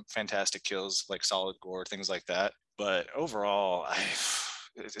have some fantastic kills, like solid gore, things like that. But overall,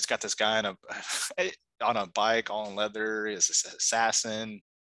 it's got this guy on a bike, all in leather, is this assassin.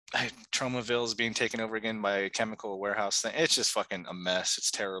 Tromaville is being taken over again by a chemical warehouse thing. It's just fucking a mess. It's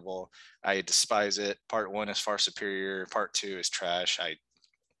terrible. I despise it. Part 1 is far superior. Part 2 is trash.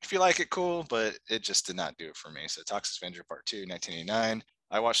 If you like it, cool, but it just did not do it for me. So Toxic Avenger Part 2, 1989.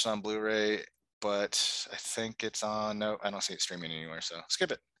 I watched it on Blu-ray, but I think it's on. No, I don't see it streaming anywhere, so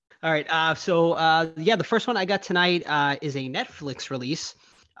skip it. All right. The first one I got tonight is a Netflix release.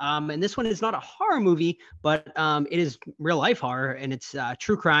 And this one is not a horror movie, but it is real life horror, and it's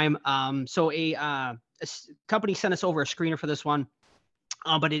true crime. So a company sent us over a screener for this one,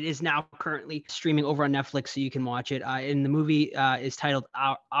 but it is now currently streaming over on Netflix, so you can watch it. And the movie is titled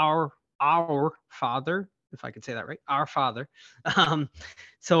Our Father, if I could say that right, Our Father.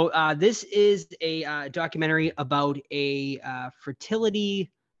 So this is a documentary about a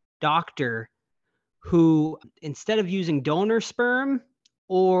fertility doctor who, instead of using donor sperm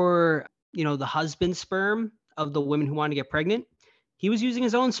or the husband's sperm of the women who want to get pregnant, he was using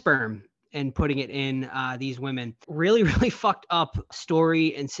his own sperm, and putting it in these women. Really, really fucked up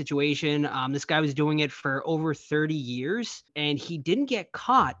story and situation. This guy was doing it for over 30 years, and he didn't get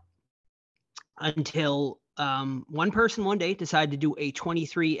caught until one person one day decided to do a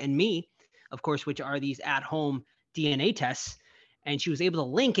 23andMe, of course, which are these at-home DNA tests. And she was able to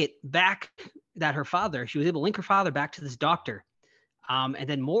link it back she was able to link her father back to this doctor. And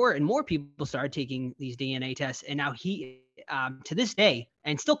then more and more people started taking these DNA tests. And now he, to this day,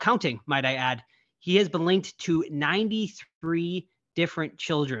 and still counting, might I add, he has been linked to 93 different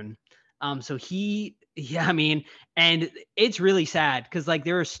children. So he, yeah, I mean, and it's really sad because like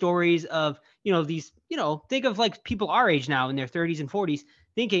there are stories of, these, think of like people our age now in their 30s and 40s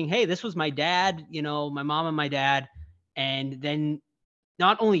thinking, hey, this was my dad, my mom and my dad. And then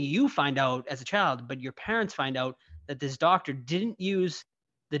not only you find out as a child, but your parents find out that this doctor didn't use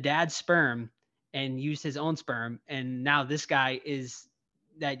the dad's sperm and used his own sperm. And now this guy is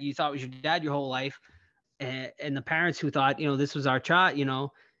that you thought was your dad your whole life. And the parents who thought, this was our child,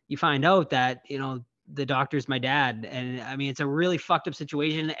 you find out that, the doctor's my dad. And I mean, it's a really fucked up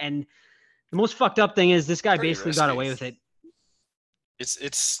situation. And the most fucked up thing is this guy basically got away with it.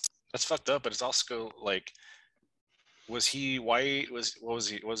 That's fucked up, but it's also like, was he white? Was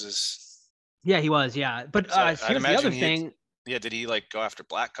his? Yeah, he was. Yeah, but here's the other thing. Yeah, did he like go after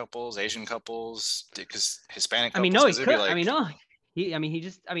black couples, Asian couples? Because Hispanic couples. I mean, no, he could. Like... I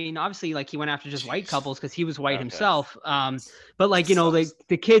mean, obviously, like he went after just white couples because he was white himself. But like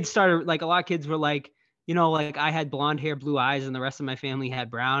the kids started like a lot of kids were like, like I had blonde hair, blue eyes, and the rest of my family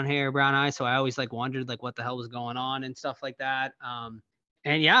had brown hair, brown eyes. So I always like wondered like what the hell was going on and stuff like that.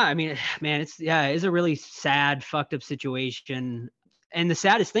 And yeah, I mean, man, it's a really sad, fucked up situation. And the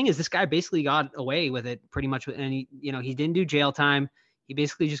saddest thing is this guy basically got away with it pretty much. And he didn't do jail time. He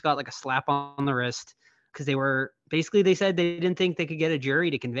basically just got like a slap on the wrist because they said they didn't think they could get a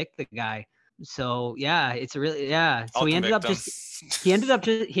jury to convict the guy. So yeah, it's really, yeah. So he ended up just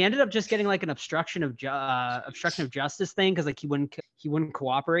getting like an obstruction of justice thing. Cause like he wouldn't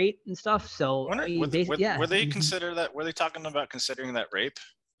cooperate and stuff. So were they talking about considering that rape?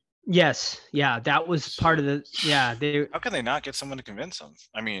 Yes. Yeah. That was part of the, yeah. How can they not get someone to convict him?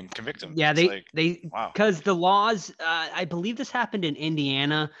 Yeah. Cause the laws, I believe this happened in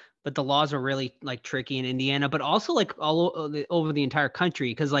Indiana, but the laws are really like tricky in Indiana, but also like all over the entire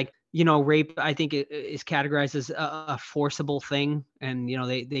country. Cause like, rape, I think it is categorized as a forcible thing. And,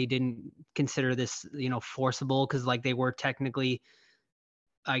 they didn't consider this, forcible because like they were technically,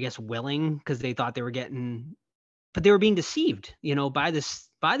 I guess, willing because they thought they were but they were being deceived, by this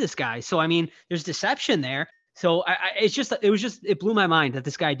guy. So, I mean, there's deception there. So it blew my mind that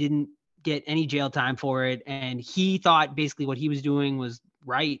this guy didn't get any jail time for it. And he thought basically what he was doing was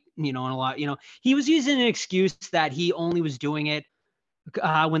right, and a lot, he was using an excuse that he only was doing it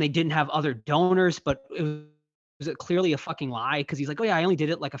when they didn't have other donors, but it was clearly a fucking lie because he's like, oh yeah, I only did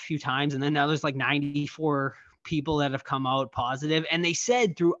it like a few times, and then now there's like 94 people that have come out positive, and they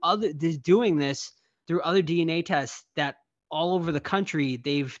said through other DNA tests that all over the country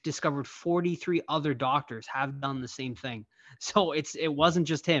they've discovered 43 other doctors have done the same thing. So it wasn't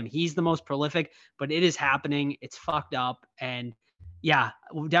just him. He's the most prolific, but it is happening. It's fucked up, and yeah,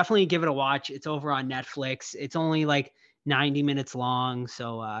 we'll definitely give it a watch. It's over on Netflix. It's only like 90 minutes long,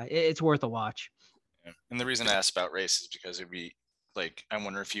 so it's worth a watch. Yeah. And the reason I asked about race is because it'd be like, I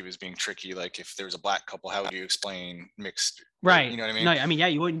wonder if he was being tricky. Like if there was a black couple, how would you explain mixed? Right. You know what I mean? No, I mean, yeah,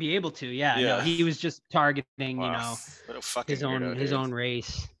 you wouldn't be able to. Yeah. No, he was just targeting, wow. his own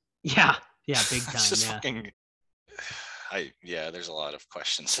race. Yeah. Yeah. Big time. Just fucking. There's a lot of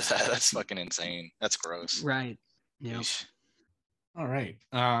questions to that. That's fucking insane. That's gross. Right. Yeah. All right.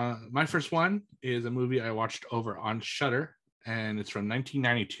 My first one is a movie I watched over on Shudder, and it's from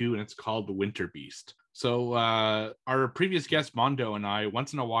 1992, and it's called The Winter Beast. So our previous guest, Mondo, and I,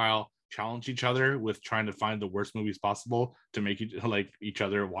 once in a while, challenge each other with trying to find the worst movies possible to make each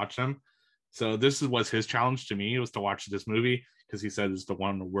other watch them. So this was his challenge to me, was to watch this movie, because he said it's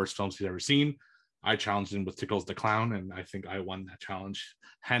one of the worst films he's ever seen. I challenged him with Tickles the Clown, and I think I won that challenge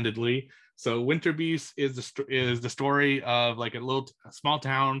handedly. So Winter Beast is the story of like a small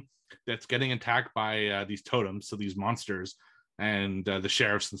town that's getting attacked by these totems, so these monsters, and the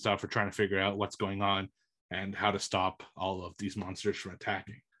sheriffs and stuff are trying to figure out what's going on and how to stop all of these monsters from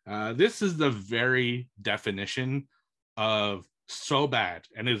attacking. This is the very definition of so bad,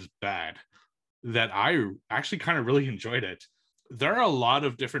 and is bad, that I actually kind of really enjoyed it. There are a lot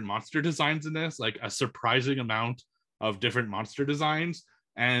of different monster designs in this, like a surprising amount of different monster designs.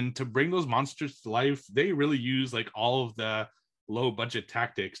 And to bring those monsters to life, they really use like all of the low budget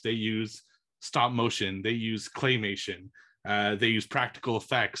tactics. They use stop motion, they use claymation, They use practical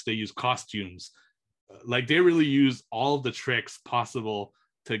effects. They use costumes. Like they really use all of the tricks possible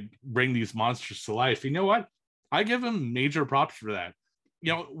to bring these monsters to life. You know what? I give them major props for that.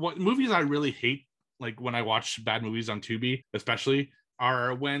 You know, what movies I really hate, like when I watch bad movies on Tubi, especially,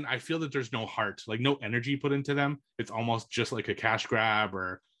 are when I feel that there's no heart, like no energy put into them. It's almost just like a cash grab,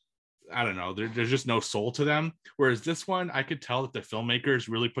 or I don't know, there's just no soul to them. Whereas this one, I could tell that the filmmakers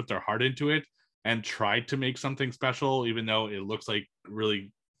really put their heart into it and tried to make something special, even though it looks like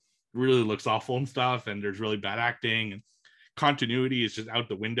really looks awful and stuff, and there's really bad acting, and continuity is just out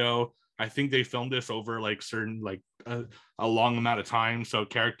the window. I think they filmed this over like certain like a long amount of time, so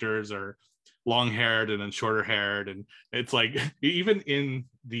characters are long haired and then shorter haired, and it's like even in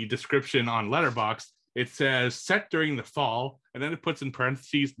the description on Letterboxd it says set during the fall, and then it puts in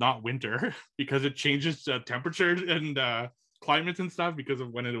parentheses not winter because it changes temperature and climates and stuff because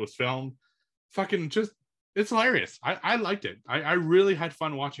of when it was filmed. Fucking just, it's hilarious. I liked it. I really had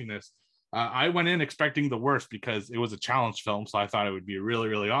fun watching this. I went in expecting the worst because it was a challenge film, so I thought it would be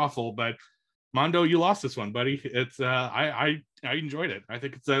really awful. But Mondo, you lost this one, buddy. It's I enjoyed it. I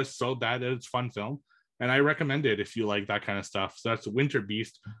think it's so bad that it's fun film, and I recommend it if you like that kind of stuff. So that's Winter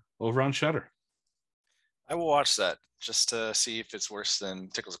Beast over on Shudder. I will watch that just to see if it's worse than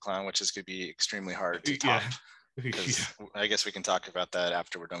Tickles a Clown, which is going to be extremely hard to top. Because I guess we can talk about that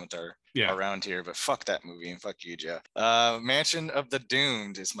after we're done with our round here, but fuck that movie and fuck you, Jeff. Mansion of the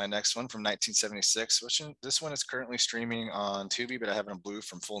Doomed is my next one from 1976, which this one is currently streaming on Tubi, but I have it on Blue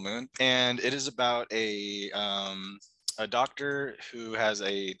from Full Moon. And it is about a doctor who has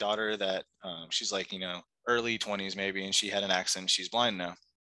a daughter that she's like, early 20s maybe, and she had an accident. She's blind now.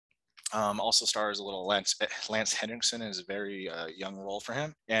 Also stars a little Lance Henriksen is a very young role for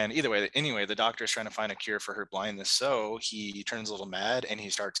him. And anyway, the doctor is trying to find a cure for her blindness. So he turns a little mad and he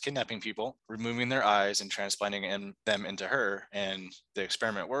starts kidnapping people, removing their eyes and transplanting them into her. And the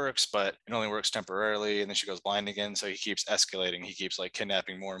experiment works, but it only works temporarily. And then she goes blind again. So he keeps escalating. He keeps like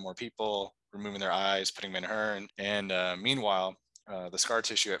kidnapping more and more people, removing their eyes, putting them in her. And meanwhile, the scar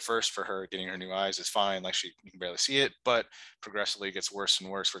tissue at first for her getting her new eyes is fine, like you can barely see it, but progressively gets worse and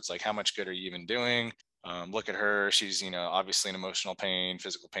worse, where it's like, how much good are you even doing? Look at her, she's obviously in emotional pain,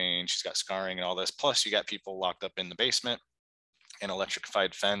 physical pain, she's got scarring and all this, plus you got people locked up in the basement, an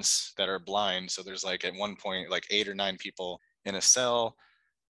electrified fence, that are blind. So there's like at one point like 8 or 9 people in a cell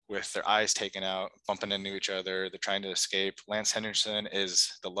with their eyes taken out, bumping into each other. They're trying to escape. Lance Henriksen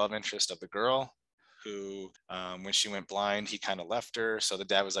is the love interest of the girl, who when she went blind, he kind of left her. So the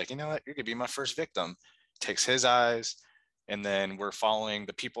dad was like, you know what, you're gonna be my first victim. Takes his eyes, and then we're following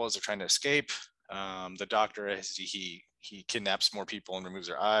the people as they're trying to escape. The doctor, he kidnaps more people and removes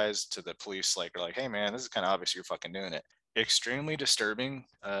their eyes. To the police, are like, hey man, this is kind of obvious you're fucking doing it. Extremely disturbing.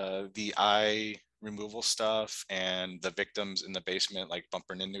 The eye removal stuff and the victims in the basement like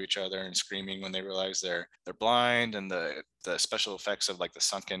bumping into each other and screaming when they realize they're blind, and the special effects of like the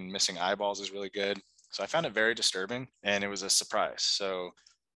sunken missing eyeballs is really good. So I found it very disturbing, and it was a surprise. So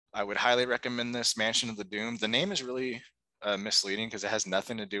I would highly recommend this, Mansion of the Doomed. The name is really misleading because it has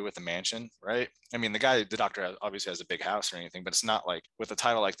nothing to do with the mansion, right? I mean, the doctor obviously has a big house or anything, but it's not like, with a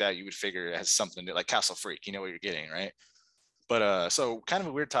title like that, you would figure it has something to do, like Castle Freak, you know what you're getting, right? But so kind of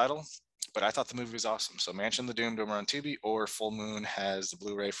a weird title, but I thought the movie was awesome. So Mansion of the Doomed over on Tubi, or Full Moon has the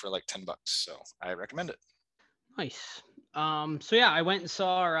Blu-ray for like $10. So I recommend it. Nice. So yeah, I went and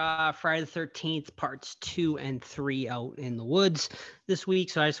saw Friday the 13th parts 2 and 3 out in the woods this week.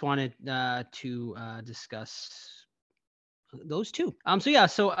 So I just wanted to discuss those two.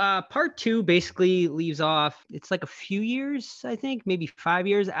 So part 2 basically leaves off, it's like a few years, I think, maybe 5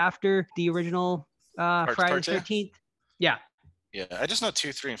 years after the original Friday the 13th. Yeah. Yeah, I just know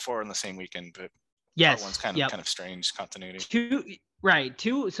 2, 3, and 4 on the same weekend, but yes, part 1's kind of strange continuity.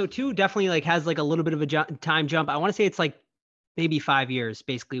 2 definitely like has like a little bit of a time jump. I want to say it's like maybe 5 years,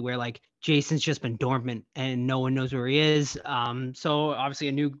 basically, where like Jason's just been dormant and no one knows where he is. So obviously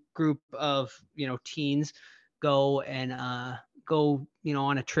a new group of teens go on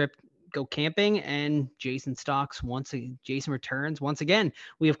a trip, go camping, and Jason returns once again.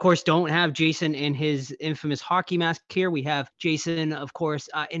 We of course don't have Jason in his infamous hockey mask here. We have Jason, of course,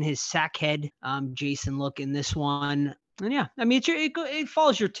 in his sack head Jason look in this one. And yeah, I mean, it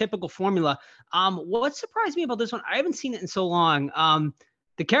follows your typical formula. What surprised me about this one, I haven't seen it in so long.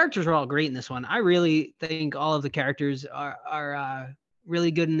 The characters are all great in this one. I really think all of the characters are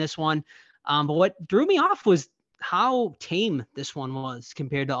really good in this one. But what threw me off was how tame this one was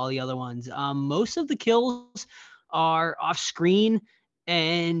compared to all the other ones. Most of the kills are off screen,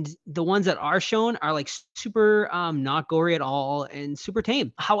 and the ones that are shown are like super not gory at all and super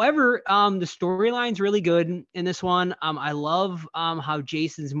tame. However, the storyline's really good in this one. I love how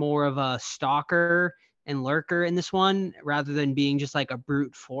Jason's more of a stalker and lurker in this one rather than being just like a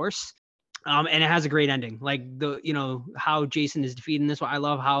brute force. And it has a great ending. Like how Jason is defeated in this one. I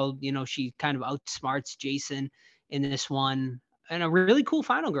love how, she kind of outsmarts Jason in this one, and a really cool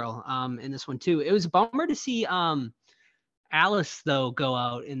final girl in this one too. It was a bummer to see Alice though go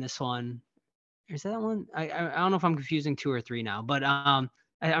out in this one. Is that one? I don't know if I'm confusing 2 or 3 now, but I'm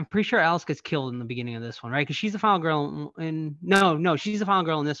pretty sure Alice gets killed in the beginning of this one, right? Because she's the final girl in no, she's the final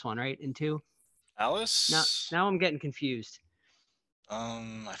girl in this one, right? In 2. Alice. Now I'm getting confused.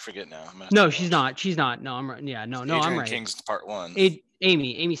 I forget now. No, she's not. She's not. No, I'm right. Yeah, no, Adrian I'm right. King's part 1.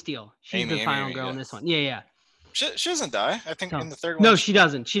 Amy Steele. She's the final girl in this one. Yeah. She doesn't die. I think in the 3rd one. No, she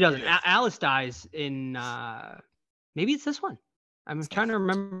doesn't. She doesn't. Alice dies in. Maybe it's this one. I'm trying to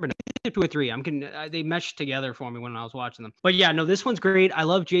remember. 2 or 3. They meshed together for me when I was watching them. But yeah, no, this one's great. I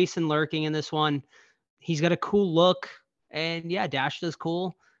love Jason lurking in this one. He's got a cool look, and yeah, Dashta's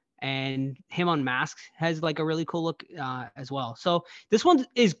cool. And him unmasked has like a really cool look as well. So this one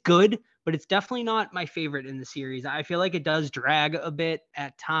is good, but it's definitely not my favorite in the series. I feel like it does drag a bit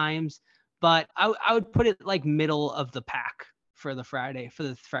at times, but I would put it like middle of the pack for the Friday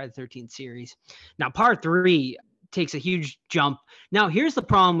the 13th series. Now part 3 takes a huge jump. Now here's the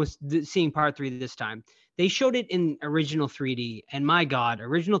problem with seeing part 3 this time. They showed it in original 3D, and my God,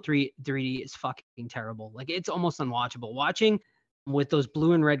 original 3D is fucking terrible. Like it's almost unwatchable. Watching with those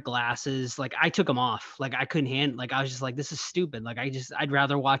blue and red glasses, like I took them off. Like I couldn't handle. Like I was just like, this is stupid. Like I'd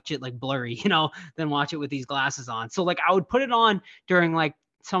rather watch it like blurry, than watch it with these glasses on. So like I would put it on during like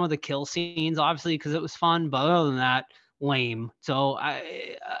some of the kill scenes, obviously, because it was fun. But other than that, lame. So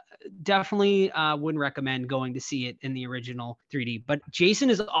I definitely wouldn't recommend going to see it in the original 3D. But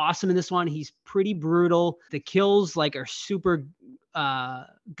Jason is awesome in this one. He's pretty brutal. The kills like are super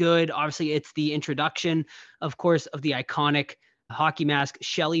good. Obviously, it's the introduction, of course, of the iconic hockey mask.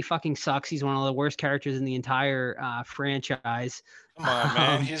 Shelly fucking sucks. He's one of the worst characters in the entire franchise. Come on,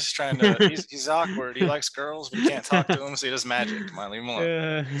 man. He's trying to. He's awkward. He likes girls, but you can't talk to him, so he does magic. Come on, leave him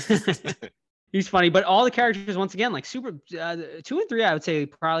alone. He's funny, but all the characters, once again, like super 2 and 3, I would say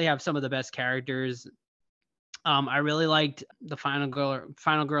probably have some of the best characters. I really liked the final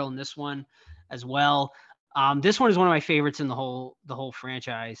girl in this one as well. This one is one of my favorites in the whole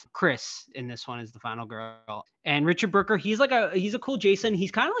franchise. Chris in this one is the final girl, and Richard Brooker. He's a cool Jason.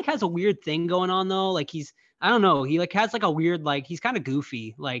 He's kind of like has a weird thing going on though. Like I don't know. He like has like a weird he's kind of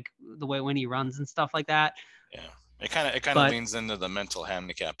goofy, like the way when he runs and stuff like that. Yeah, it kind of leans into the mental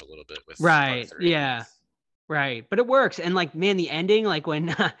handicap a little bit with right. Yeah. Right. But it works. And like, man, the ending, like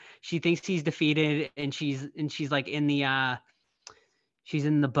when she thinks he's defeated and she's like in the she's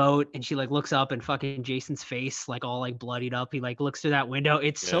in the boat and she like looks up and fucking Jason's face like all like bloodied up. He like looks through that window.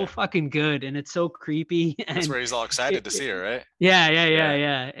 It's so fucking good and it's so creepy. And that's where he's all excited to see her, right?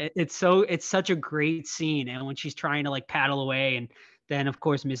 Yeah. It's such a great scene. And when she's trying to like paddle away, and then of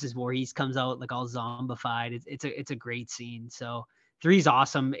course Mrs. Voorhees comes out like all zombified. It's a great scene. So 3's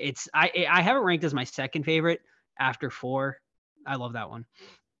awesome. I have it ranked as my second favorite after 4. I love that one.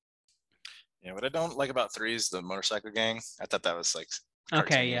 Yeah, what I don't like about 3 is the motorcycle gang. I thought that was like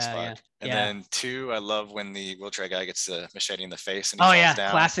okay, yeah. And then 2, I love when the wheelchair guy gets the machete in the face and he falls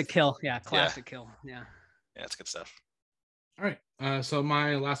down. Classic kill. Yeah, classic kill. Yeah, it's good stuff. All right. So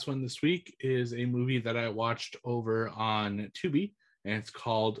my last one this week is a movie that I watched over on Tubi, and it's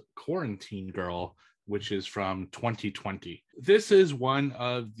called Quarantine Girl, which is from 2020. This is one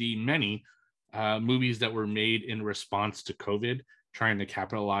of the many movies that were made in response to COVID, trying to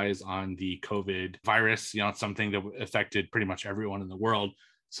capitalize on the COVID virus, something that affected pretty much everyone in the world.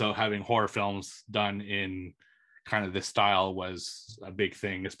 So having horror films done in kind of this style was a big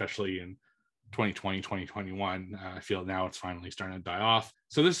thing, especially in 2020, 2021. I feel now it's finally starting to die off.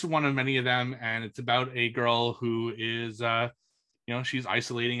 So this is one of many of them. And it's about a girl who is, she's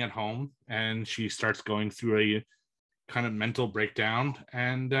isolating at home and she starts going through a kind of mental breakdown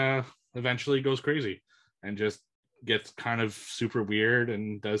and eventually goes crazy and just gets kind of super weird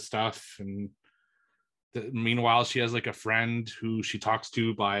and does stuff. And meanwhile, she has like a friend who she talks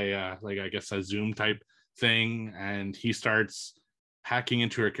to by I guess a Zoom type thing, and he starts hacking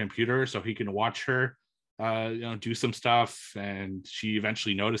into her computer so he can watch her do some stuff, and she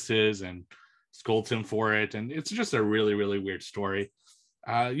eventually notices and scolds him for it. And it's just a really, really weird story.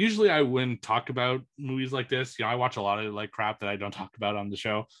 Usually I wouldn't talk about movies like this. I watch a lot of like crap that I don't talk about on the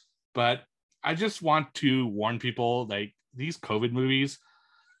show, but I just want to warn people, like these COVID movies,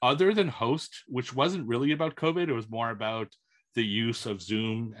 other than Host, which wasn't really about COVID, it was more about the use of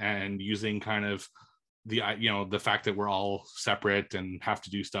Zoom and using kind of the the fact that we're all separate and have to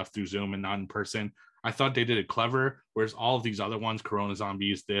do stuff through Zoom and not in person. I thought they did it clever, whereas all of these other ones, Corona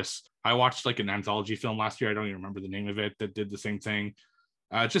Zombies, this, I watched like an anthology film last year, I don't even remember the name of it, that did the same thing.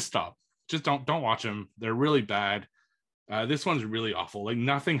 Just stop. Just don't watch them. They're really bad. This one's really awful. Like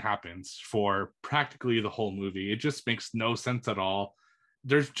nothing happens for practically the whole movie. It just makes no sense at all.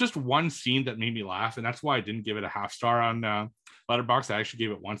 There's just one scene that made me laugh, and that's why I didn't give it a half star on Letterboxd. I actually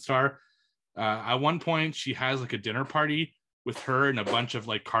gave it 1 star. At one point, she has like a dinner party with her and a bunch of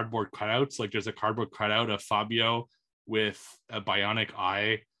like cardboard cutouts. Like there's a cardboard cutout of Fabio with a bionic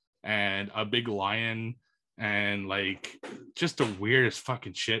eye and a big lion and like just the weirdest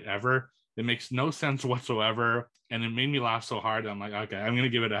fucking shit ever. It makes no sense whatsoever. And it made me laugh so hard. I'm like, okay, I'm going to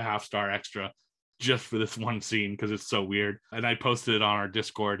give it a half star extra just for this one scene because it's so weird. And I posted it on our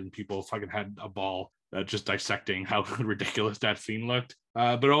Discord and people fucking had a ball just dissecting how ridiculous that scene looked.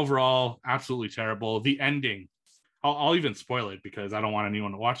 But overall, absolutely terrible. The ending, I'll even spoil it because I don't want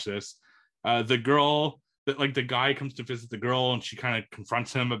anyone to watch this. The girl, like the guy comes to visit the girl and she kind of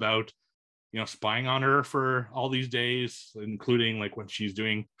confronts him about, spying on her for all these days, including like when she's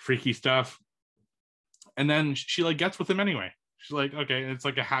doing freaky stuff. And then she like gets with him anyway. She's like, okay, and it's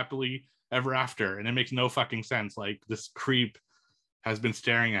like a happily ever after. And it makes no fucking sense. Like this creep has been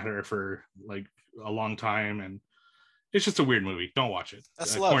staring at her for like a long time. And it's just a weird movie. Don't watch it.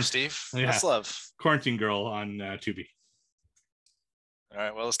 That's love, Steve. Yeah. That's love. Quarantine Girl on Tubi. All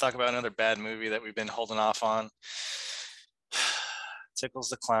right, well, let's talk about another bad movie that we've been holding off on. Tickles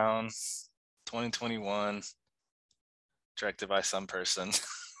the Clown, 2021, directed by some person.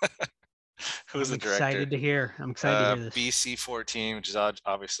 Who's the director? I'm excited to hear this. BC-14, which is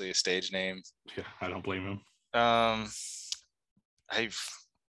obviously a stage name. Yeah, I don't blame him.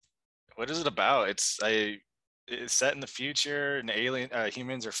 What is it about? It's set in the future, and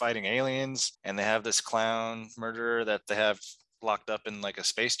humans are fighting aliens, and they have this clown murderer that they have locked up in like a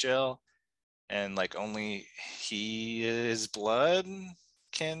space jail, and like only his blood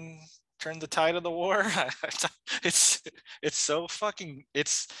can turn the tide of the war. It's so fucking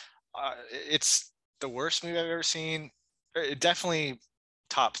it's the worst movie I've ever seen. It definitely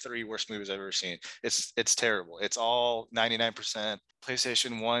top 3 worst movies I've ever seen. It's terrible. It's all 99%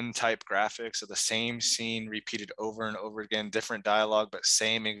 PlayStation 1 type graphics of the same scene repeated over and over again, different dialogue, but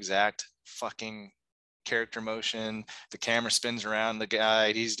same exact fucking character motion. The camera spins around the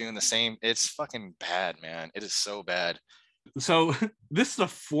guy. He's doing the same. It's fucking bad, man. It is so bad. So this is the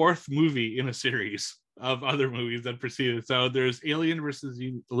 4th movie in a series of other movies that preceded. So there's Alien versus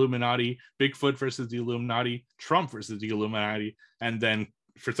the Illuminati, Bigfoot versus the Illuminati, Trump versus the Illuminati, and then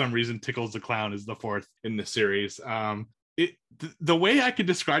for some reason Tickles the Clown is the 4th in the series. The way I could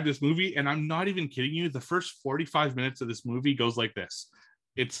describe this movie, and I'm not even kidding you, the first 45 minutes of this movie goes like this.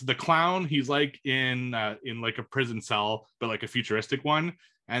 It's the clown. He's like in like a prison cell, but like a futuristic one.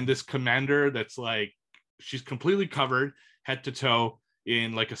 And this commander that's like, she's completely covered head to toe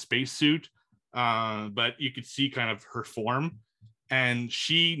in like a spacesuit, but you could see kind of her form. And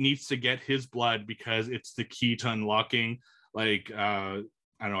she needs to get his blood because it's the key to unlocking like, I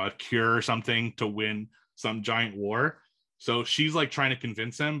don't know, a cure or something to win some giant war. So she's like trying to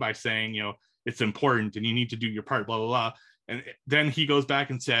convince him by saying, it's important and you need to do your part, blah, blah, blah. And then he goes back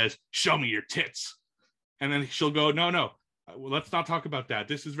and says, show me your tits. And then she'll go, no, well, let's not talk about that.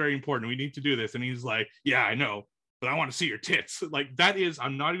 This is very important. We need to do this. And he's like, yeah, I know, but I want to see your tits. Like that is,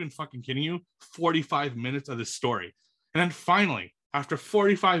 I'm not even fucking kidding you, 45 minutes of this story. And then finally, after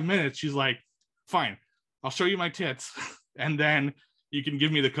 45 minutes, she's like, fine, I'll show you my tits. And then you can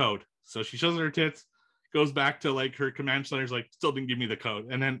give me the code. So she shows her tits, goes back to like her command center's like, still didn't give me the code.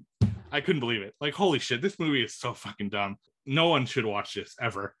 And then I couldn't believe it. Like, holy shit, this movie is so fucking dumb. No one should watch this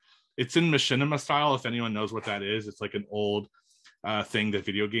ever. It's in machinima style, if anyone knows what that is. It's like an old thing that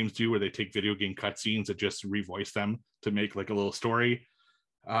video games do where they take video game cutscenes and just revoice them to make like a little story.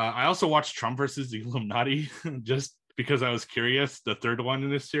 I also watched Trump versus the Illuminati just because I was curious, the 3rd one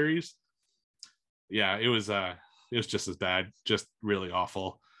in this series. Yeah, it was just as bad, just really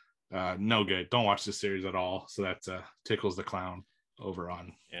awful. No good. Don't watch this series at all. So that's Tickles the Clown over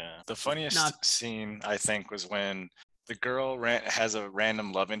on. Yeah. The funniest scene, I think, was when the girl has a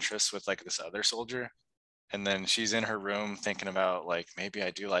random love interest with like this other soldier. And then she's in her room thinking about like, maybe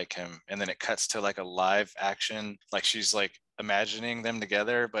I do like him. And then it cuts to like a live action, like she's like imagining them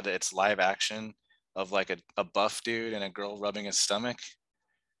together, but it's live action of like a buff dude and a girl rubbing his stomach.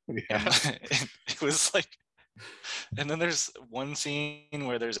 Yeah. It was like, and then there's one scene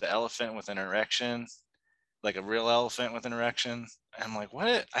where there's an elephant with an erection, like a real elephant with an erection. I'm like,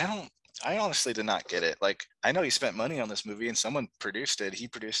 what? I honestly did not get it. Like, I know he spent money on this movie and someone produced it. He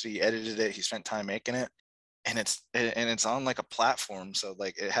produced it, he edited it, he spent time making it. And it's on like a platform. So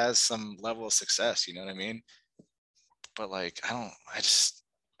like it has some level of success, you know what I mean? But like, I just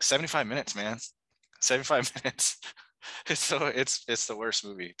 75 minutes, man. 75 minutes. It's the worst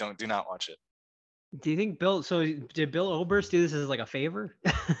movie. Do not watch it. Do you think did Bill Oberst do this as like a favor?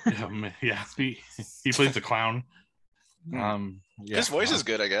 Yeah, he plays the clown. Yeah, his voice is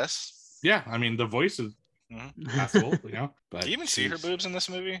good, I guess. Yeah, I mean the voice is passable, But do you even see her boobs in this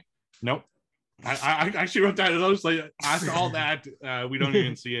movie? Nope. I actually wrote that. I was like, after all that, we don't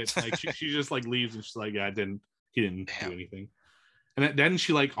even see it. Like she just like leaves and she's like, yeah, he didn't do anything. And then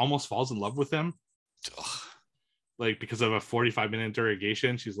she like almost falls in love with him. Ugh. Like because of a 45-minute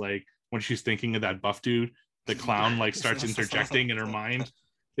interrogation, she's like, when she's thinking of that buff dude, the clown like starts interjecting in her mind.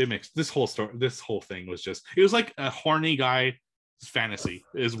 It makes this whole thing was just, it was like a horny guy's fantasy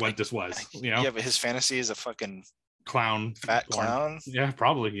is what this was. Yeah, but his fantasy is a fucking clown, fat clown. Yeah,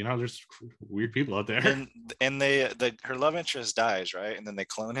 probably. There's weird people out there. And her love interest dies, right? And then they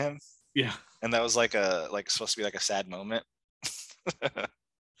clone him. Yeah. And that was supposed to be like a sad moment.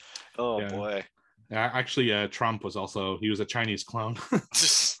 Oh yeah. Boy. Actually, Trump was he was a Chinese clone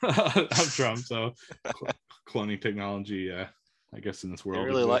of Trump. So cloning technology, I guess in this world, he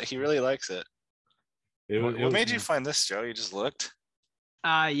really likes it. What made you find this, Joe? You just looked.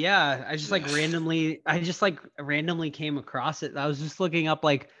 Yeah, I just randomly came across it. I was just looking up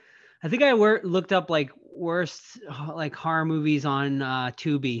I think I looked up worst horror movies on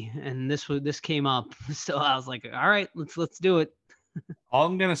Tubi, and this came up. So I was like, all right, let's do it. All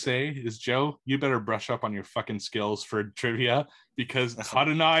I'm gonna say is, Joe, you better brush up on your fucking skills for trivia, because Todd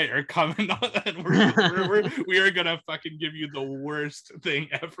and I are coming on, and we are gonna fucking give you the worst thing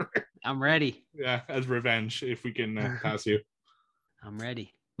ever. I'm ready. Yeah, as revenge if we can pass you. I'm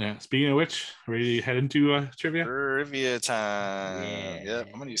ready. Yeah. Speaking of which, ready to head into trivia? Trivia time. Yeah.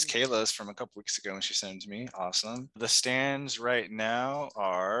 Yep. I'm gonna use Kayla's from a couple weeks ago when she sent it to me. Awesome. The stands right now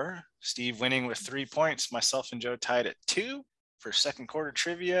are Steve winning with 3 points. Myself and Joe tied at 2 for second quarter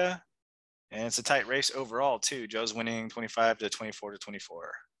trivia. And it's a tight race overall too. Joe's winning 25 to 24 to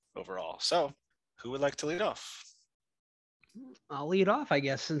 24 overall. So who would like to lead off? I'll lead off, I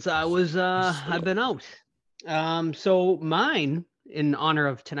guess, since I've been out. So mine, in honor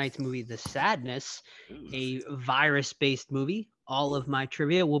of tonight's movie, The Sadness, a virus-based movie. All of my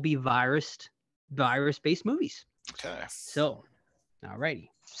trivia will be virus-based movies. Okay. So, alrighty.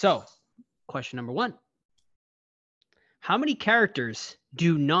 So, question number 1. How many characters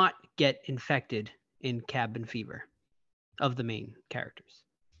do not get infected in Cabin Fever of the main characters?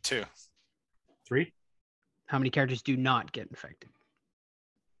 2. 3. How many characters do not get infected?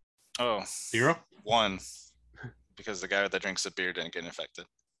 0. 1. Because the guy that drinks the beer didn't get infected.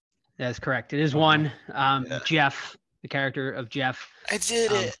 That's correct. It is 1. Yeah. Jeff, the character of Jeff. I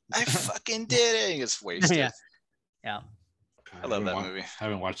did it. I fucking did it. He gets wasted. Yeah. God, I love that movie. I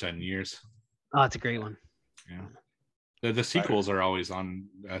haven't watched that in years. Oh, it's a great one. Yeah. The sequels are always on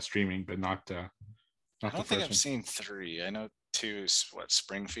streaming, but not I don't think I've seen 3. I know 2 is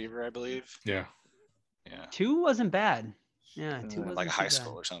Spring Fever, I believe. Yeah. 2 wasn't bad. Yeah, 2 wasn't like a high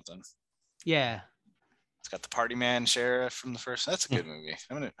school or something. Yeah. It's got the party man sheriff from the first. That's a good movie.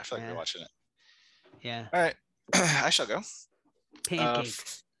 I feel like we're watching it. Yeah. All right. I shall go.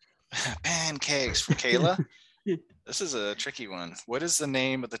 Pancakes. Pancakes from Kayla. This is a tricky one. What is the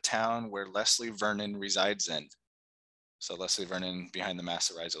name of the town where Leslie Vernon resides in? So Leslie Vernon, Behind the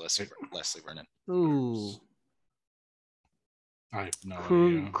Mask, the Rise of Leslie Vernon. Ooh. I have no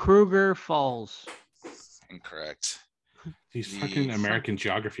idea. Kruger Falls. Incorrect. These fucking American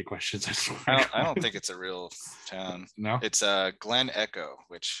geography questions. I don't think it's a real town. No? It's Glen Echo,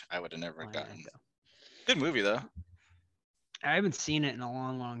 which I would have never gotten. Good movie, though. I haven't seen it in a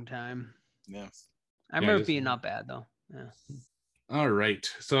long, long time. Yeah. I remember it being not bad, though. Yeah. All right.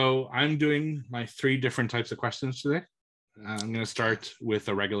 So I'm doing my 3 different types of questions today. I'm going to start with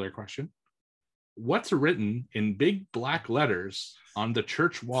a regular question. What's written in big black letters on the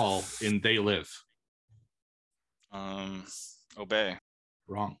church wall in They Live? Obey.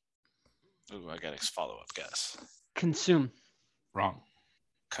 Wrong. Ooh, I got a follow-up guess. Consume. Wrong.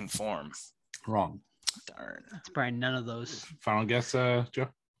 Conform. Wrong. Darn. It's probably none of those. Final guess, Joe?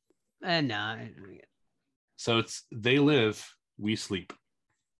 Nah. So it's They Live, We Sleep.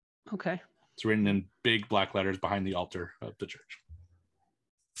 Okay. It's written in big black letters behind the altar of the church.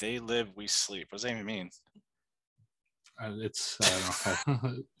 They live, we sleep. What does that even mean? It's, I don't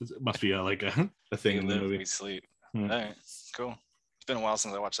know. It must be like a thing in the movie. We sleep. All right, cool. It's been a while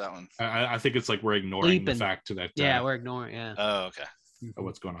since I watched that one. I think it's like we're ignoring the fact that. Yeah, we're ignoring. Yeah. Oh, okay.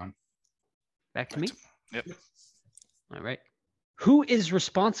 What's going on? Back to me. Yep. All right. Who is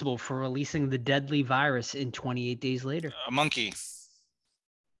responsible for releasing the deadly virus in 28 Days Later? A monkey.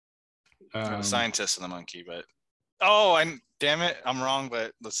 The Um, scientist and the monkey, but damn it, I'm wrong.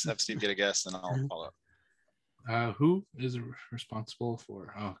 But let's have Steve get a guess, and I'll follow up. who is responsible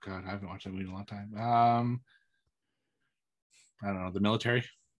for? Oh God, I haven't watched that movie in a long time. I don't know. The military.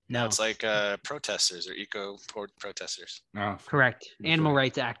 No, It's like protesters or protesters. No, correct. That's Animal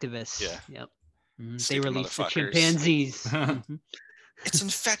right. rights activists. Yeah. Yep. They Stupid released the motherfuckers. chimpanzees. Mhm. It's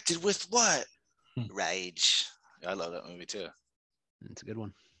infected with what? Hmm. Rage. I love that movie too. That's a good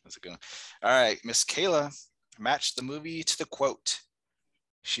one. That's a good one. All right, Miss Kayla matched the movie to the quote.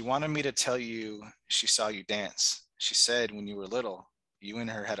 She wanted me to tell you she saw you dance. She said when you were little, you and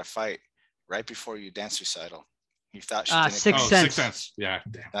her had a fight right before your dance recital. You thought she didn't. Sixth Oh, Sense. Sixth Sense. Yeah,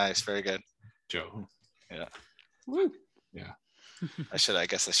 damn. Nice, very good. Joe. Woo. I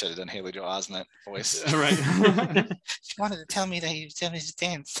guess I should have done Haley Joel Osment voice. Right. She wanted to tell me that you tell me to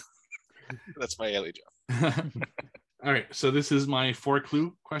dance. That's my Haley Joel. All right. So this is my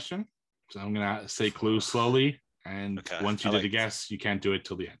 4-clue question. So I'm gonna say clue slowly, and Okay, once you I did like a guess, you can't do it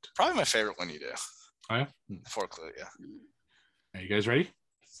till the end. Probably my favorite one you do. Oh yeah. 4 clue, yeah. Are you guys ready?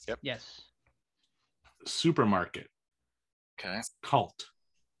 Yes. Supermarket. Okay. Cult.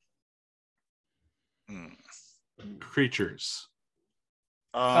 Hmm. Creatures.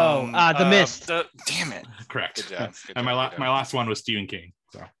 The Mist. Damn it. Correct. Good job. Good And job, my last one was Stephen King.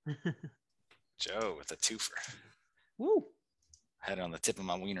 So Joe with a twofer. Woo. Had it on the tip of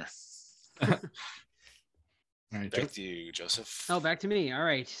my wiener. all right, Joe. Back to you, Joseph. Oh, back to me. All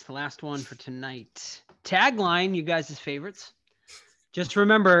right. The last one for tonight. Tagline, you guys' favorites. Just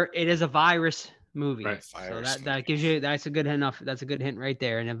remember, it is a virus movie. Right. So Virus that gives you, that's a good hint right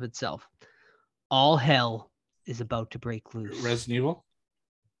there in of itself. All hell is about to break loose. Resident Evil.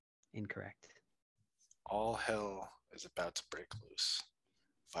 Incorrect. All hell is about to break loose.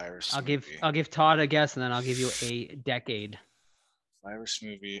 Virus I'll movie. give Todd a guess and then I'll give you a decade. Virus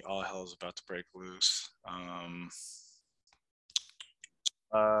movie. All hell is about to break loose.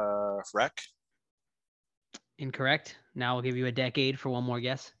 Wreck. Incorrect. Now I'll give you a decade for one more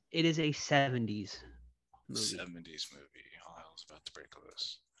guess. It is a 70s movie. 70s movie. All hell is about to break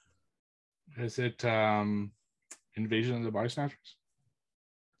loose. Is it Invasion of the Body Snatchers?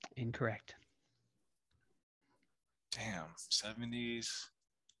 Incorrect. Damn. 70s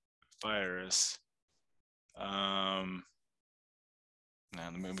virus. No,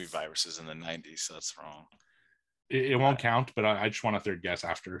 the movie Virus is in the 90s, so that's wrong. It won't count, but I just want a third guess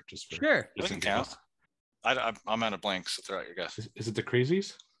after. Just for, Sure. It just in can count. case. I'm out of blank, so throw out your guess. Is it the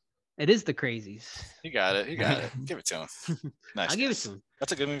Crazies? It is the Crazies. You got it. You got it. Give it to him. Nice. I'll give it guess. to him.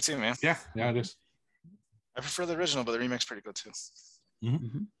 That's a good movie too, man. Yeah, it is. I prefer the original, but the remake's pretty good too.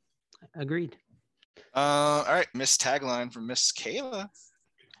 Mhm. Agreed. All right, Miss Tagline from Miss Kayla.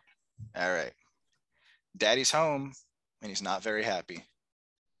 All right. Daddy's home and he's not very happy.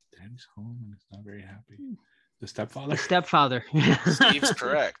 Daddy's home and he's not very happy. The The Stepfather. Stepfather. Steve's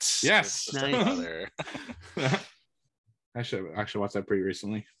correct. Yes. The Nice. Stepfather. I should actually watch that pretty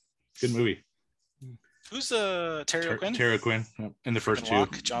recently. Good movie. Who's Terry O'Quinn? Terry O'Quinn in the first two.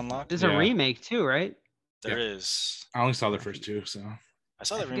 Locke, John Locke. There's Yeah. a remake too, right? There is. I only saw the first two, so I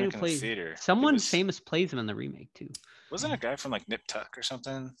saw I the forget who remake in the plays- theater. Someone It was- famous plays him in the remake too. Wasn't a guy from like Nip Tuck or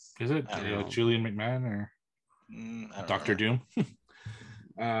something? is it I don't know. Julian McMahon or I don't Doctor remember. Doom?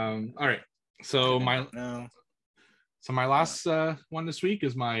 All right. So my No. last one this week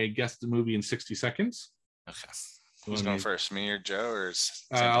is my guess the movie in 60 seconds. Okay. You Who's wanna going make- first? Me or Joe or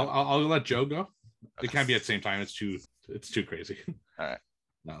I'll let Joe go. Okay. It can't be at the same time. It's too crazy. All right.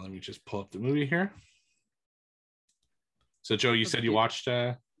 Now let me just pull up the movie here. So Joe, you said you watched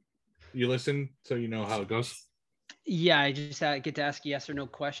you listened, so you know how it goes. Yeah, I just get to ask yes or no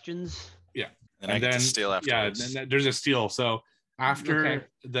questions. And I get to steal afterwards. then there's a steal. So after Okay.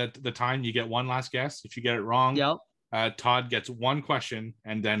 the time, you get one last guess. If you get it wrong, Yep. Todd gets one question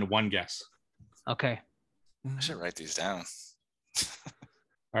and then one guess. Okay. I should write these down.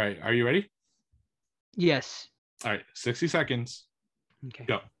 All right, are you ready? Yes. All right, 60 seconds. Okay.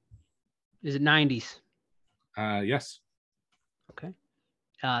 Go. Is it 90s? Yes. Okay.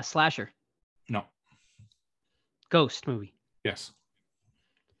 Slasher. No. Ghost movie. Yes.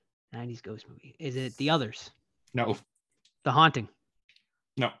 90s ghost movie. Is it The Others? No. The Haunting.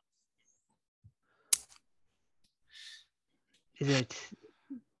 No. Is it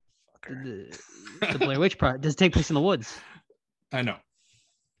Fucker. the Blair Witch Project? Does it take place in the woods? I know.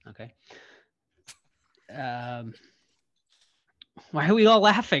 Okay. Why are we all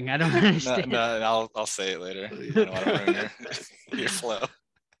laughing? I don't No, understand. I'll say it later. I don't want to ruin your flow.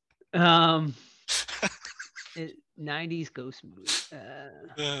 Um, 90s ghost movie.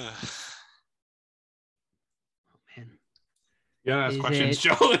 Ugh. Man. Yeah, that's Is questions, it-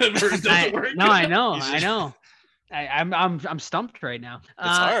 Joe. It doesn't work. I know. Easy. I'm stumped right now.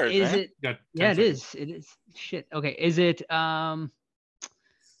 It's hard, Is man. it? Got 10 Yeah, it seconds. is. It is. Shit. Okay. Is it 90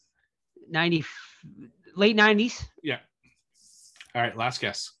 late 90s? Yeah. All right, last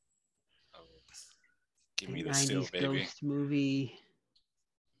guess. Give me Late the steal, 90s baby. ghost movie.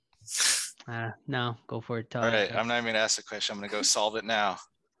 No, go for it, Todd. All right, I'm not even gonna ask the question. I'm gonna go solve it now.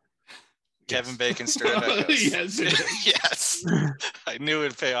 Kevin Bacon, Sterling Echoes. Yes, it is. Yes. I knew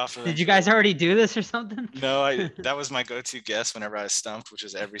it'd pay off. Did you guys already do this or something? No, that was my go-to guess whenever I was stumped, which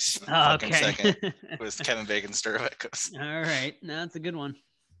is every Oh, fucking okay. second was Kevin Bacon, Sterling Echoes. All right. No, that's a good one.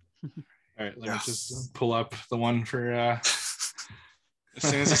 All right, let me Yes. just pull up the one for As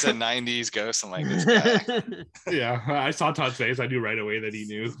soon as he said 90s ghost, I'm like, this guy. yeah, I saw Todd's face. I knew right away that he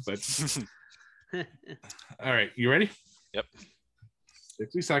knew. But all right, you ready? Yep.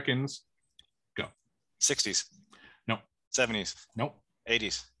 60 seconds. 60s. Nope. 70s. Nope.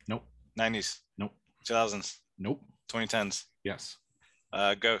 80s. Nope. 90s. Nope. 2000s. Nope. 2010s. Yes.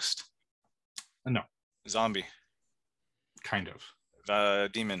 Ghost. No. Zombie. Kind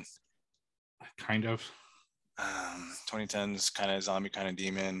of. Demon. Kind of. 2010s, kind of zombie, kind of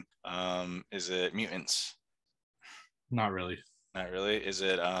demon. Is it mutants? Not really. Not really. Is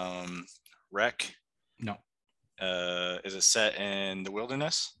it Wreck? No. Is it set in the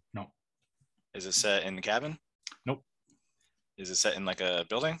wilderness? No. Is it set in the cabin? Nope. Is it set in like a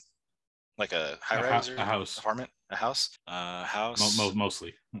building? Like a high rise or A house. apartment? A house? House.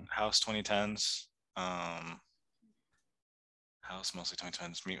 Mostly. House 2010s. House mostly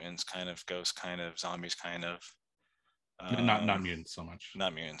 2010s. Mutants, kind of. Ghosts, kind of. Zombies, kind of. Not mutants so much.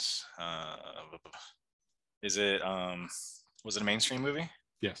 Not mutants. Is it was it a mainstream movie?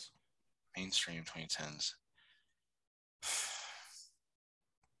 Yes. Mainstream 2010s.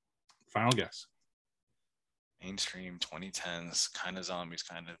 Final guess. Mainstream 2010s, kind of zombies,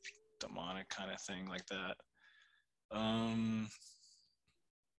 kind of demonic kind of thing like that.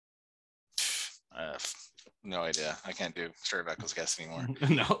 I have no idea. I can't do Straight Echoes guess anymore.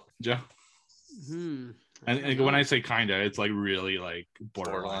 No, Joe. Hmm. And when I say kinda, it's like really like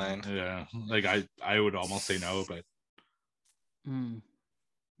borderline. Borderline. Yeah. Like I would almost say no, but Hmm.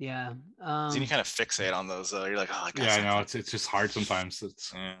 Yeah. So you kind of fixate on those though. You're like, oh, I got yeah, I know something. it's just hard sometimes.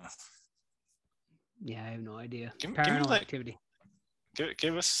 It's Yeah. Yeah, I have no idea. Give me Paranormal like Activity.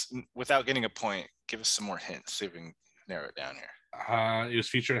 give us, without getting a point, give us some more hints. See if we can narrow it down here. it was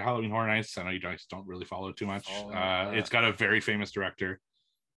featured at Halloween Horror Nights. I know you guys don't really follow it too much. Oh, It's got a very famous director.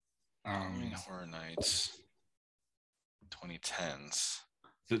 Halloween Horror Nights 2010s.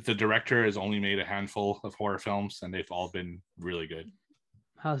 The director has only made a handful of horror films, and they've all been really good.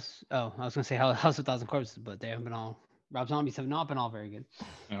 I was gonna say House of Thousand Corpses, but they haven't been all. Rob Zombies have not been all very good.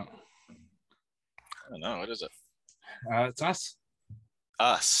 Yeah. I don't know. What is it? It's us.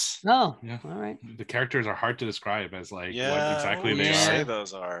 Us. Oh, Yeah. all right. The characters are hard to describe as like Yeah. what exactly what would they you Yeah. say are.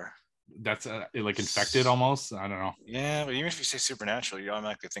 those are? That's like infected almost. I don't know. Yeah, but even if you say supernatural, you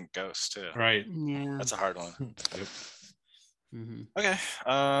automatically think ghosts too. Right. Yeah. That's a hard one. Yep. Mm-hmm. Okay.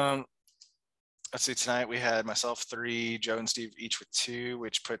 Let's see. Tonight we had myself 3, Joe and Steve each with 2,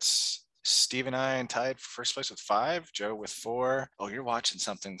 which puts Steve and I tied for first place with 5, Joe with 4. Oh, you're watching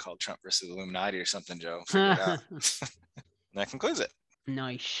something called Trump versus the Illuminati or something, Joe. Figure it out. And that concludes it.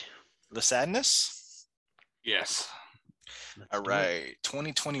 Nice. The Sadness. Yes. Let's All do it. right.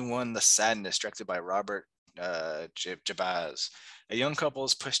 2021, The Sadness, directed by Robert Jabaz. A young couple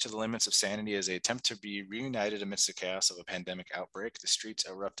is pushed to the limits of sanity as they attempt to be reunited amidst the chaos of a pandemic outbreak. The streets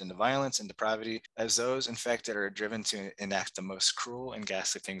erupt into violence and depravity as those infected are driven to enact the most cruel and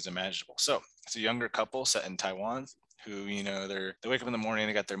ghastly things imaginable. So it's a younger couple set in Taiwan who, you know, they wake up in the morning,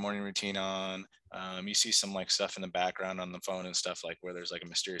 they got their morning routine on. You see some like stuff in the background on the phone and stuff like where there's like a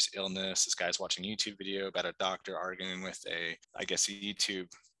mysterious illness. This guy's watching a YouTube video about a doctor arguing with a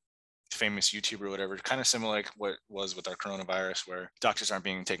famous YouTuber or whatever, kind of similar like what was with our coronavirus, where doctors aren't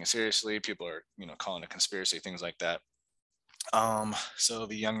being taken seriously. People are, calling it a conspiracy, things like that. So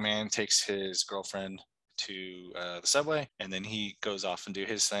the young man takes his girlfriend to the subway, and then he goes off and do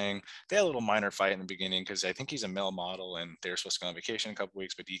his thing. They had a little minor fight in the beginning because I think he's a male model and they're supposed to go on vacation in a couple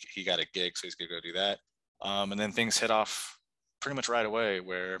weeks, but he got a gig, so he's gonna go do that. And then things hit off pretty much right away,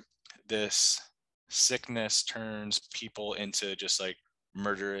 where this sickness turns people into just like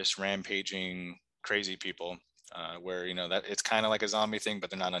murderous, rampaging, crazy people. Where that it's kind of like a zombie thing, but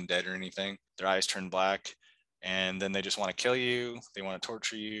they're not undead or anything. Their eyes turn black. and then they just want to kill you, they want to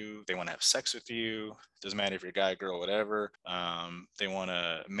torture you, they want to have sex with you, doesn't matter if you're a guy, girl, whatever. They want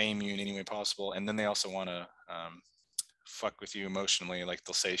to maim you in any way possible, and then they also want to fuck with you emotionally. Like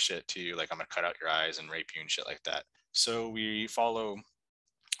they'll say shit to you like, I'm gonna cut out your eyes and rape you and shit like that. So we follow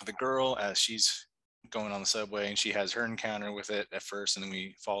the girl as she's going on the subway, and she has her encounter with it at first, and then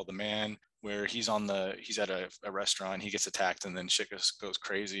we follow the man where he's at a restaurant, he gets attacked, and then shit goes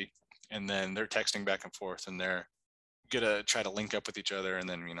crazy, and then they're texting back and forth, and they're gonna try to link up with each other, and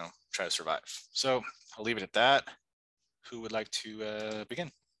then try to survive. So I'll leave it at that. Who would like to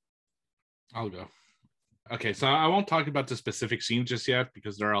begin? I'll go. Okay, so I won't talk about the specific scenes just yet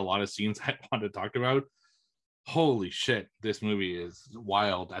because there are a lot of scenes I want to talk about. Holy shit, this movie is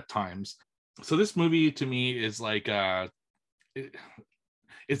wild at times. So this movie to me is like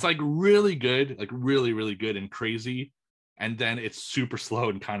it's like really good, like really, really good and crazy. And then it's super slow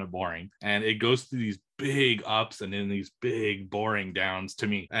and kind of boring. And it goes through these big ups and then these big boring downs to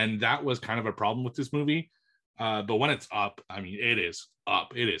me. And that was kind of a problem with this movie. But when it's up, I mean, it is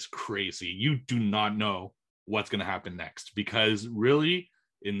up. It is crazy. You do not know what's going to happen next because really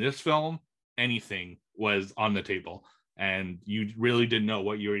in this film, anything was on the table and you really didn't know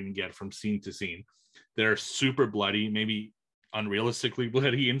what you were going to get from scene to scene. They're super bloody, maybe unrealistically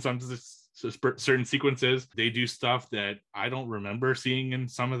bloody in some certain sequences. They do stuff that I don't remember seeing in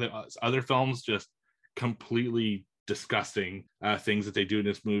some of the other films, just completely disgusting things that they do in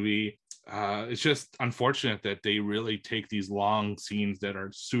this movie. It's just unfortunate that they really take these long scenes that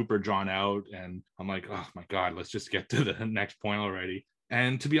are super drawn out, and I'm like, oh my god, let's just get to the next point already.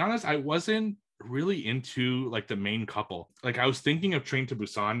 And to be honest, I wasn't really into like the main couple. Like I was thinking of Train to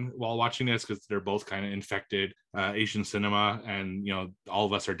Busan while watching this because they're both kind of infected Asian cinema, and All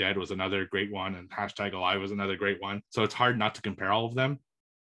of Us Are Dead was another great one, and #Alive was another great one. So it's hard not to compare all of them.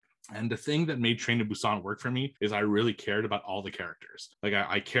 And the thing that made Train to Busan work for me is I really cared about all the characters. Like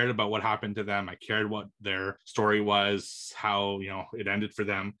I cared about what happened to them. I cared what their story was, how, it ended for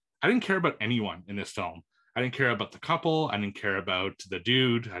them. I didn't care about anyone in this film. I didn't care about the couple. I didn't care about the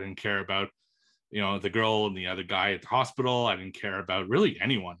dude. I didn't care about, the girl and the other guy at the hospital. I didn't care about really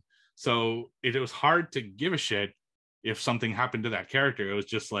anyone. So it was hard to give a shit if something happened to that character. It was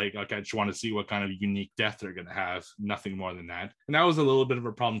just like, okay, I just want to see what kind of unique death they're going to have. Nothing more than that. And that was a little bit of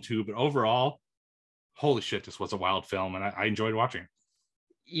a problem too. But overall, holy shit, this was a wild film and I enjoyed watching.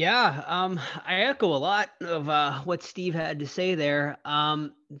 Yeah, I echo a lot of what Steve had to say there.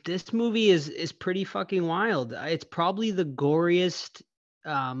 This movie is pretty fucking wild. It's probably the goriest,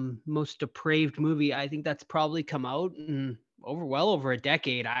 most depraved movie I think that's probably come out in well over a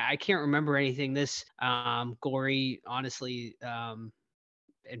decade. I can't remember anything this gory, honestly,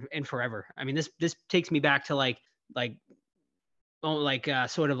 in forever. I mean, this takes me back to like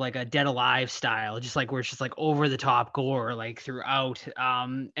sort of like a Dead Alive style, just like where it's just like over the top gore like throughout.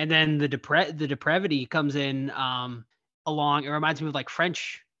 And then the depravity comes in along. It reminds me of like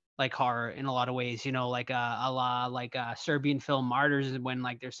French like horror in a lot of ways, like a la like Serbian film Martyrs, when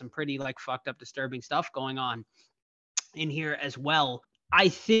like there's some pretty like fucked up disturbing stuff going on in here as well. I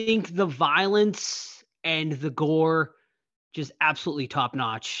think the violence and the gore just absolutely top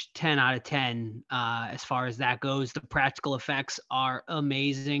notch, 10 out of 10 as far as that goes. The practical effects are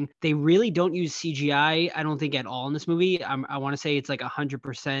amazing. They really don't use CGI, I don't think, at all in this movie. I want to say it's like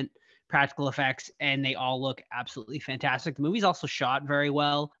 100% practical effects, and they all look absolutely fantastic. The movie's also shot very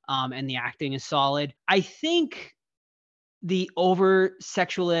well, and the acting is solid. I think the over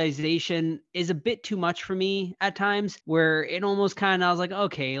sexualization is a bit too much for me at times, where it almost kind of, I was like,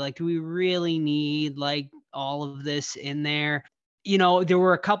 okay, like, do we really need like all of this in there? There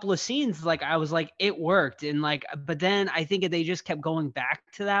were a couple of scenes like I was like, it worked, and like, but then I think they just kept going back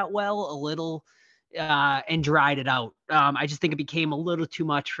to that well a little and dried it out. I just think it became a little too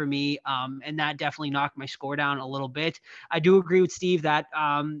much for me, and that definitely knocked my score down a little bit. I do agree with Steve that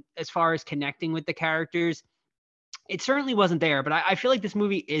as far as connecting with the characters, it certainly wasn't there, but I feel like this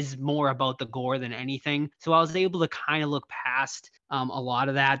movie is more about the gore than anything. So I was able to kind of look past a lot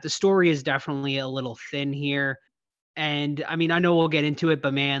of that. The story is definitely a little thin here. And I mean, I know we'll get into it,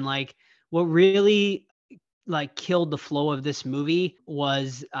 but man, like what really like killed the flow of this movie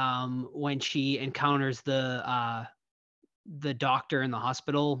was when she encounters the doctor in the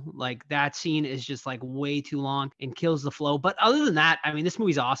hospital. Like that scene is just like way too long and kills the flow. But other than that, I mean, this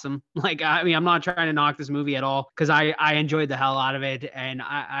movie's awesome. Like, I mean, I'm not trying to knock this movie at all, because I enjoyed the hell out of it, and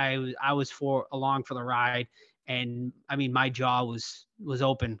I was along for the ride. And I mean, my jaw was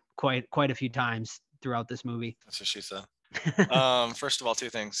open quite a few times throughout this movie. That's what she said. First of all, two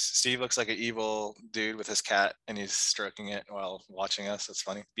things. Steve looks like an evil dude with his cat, and he's stroking it while watching us. That's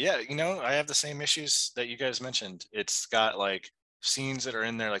funny. But yeah, I have the same issues that you guys mentioned. It's got like scenes that are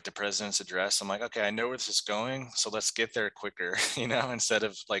in there, like the president's address. I'm like, okay, I know where this is going, so let's get there quicker. Instead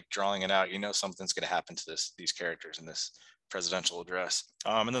of like drawing it out. Something's going to happen to these characters in this presidential address.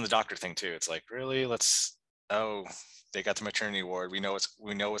 And then the doctor thing too. It's like, really, they got the maternity ward. We know what's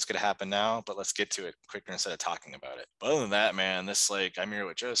going to happen now, but let's get to it quicker instead of talking about it. But other than that, man, I mirror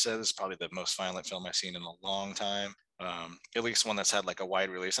what Joe said. This is probably the most violent film I've seen in a long time. At least one that's had like a wide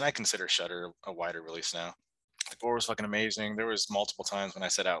release, and I consider Shudder a wider release now. The gore was fucking amazing. There was multiple times when I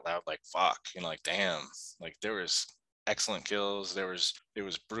said out loud, like, fuck, like, damn, like there was excellent kills. It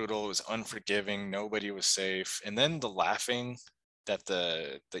was brutal. It was unforgiving. Nobody was safe. And then the laughing that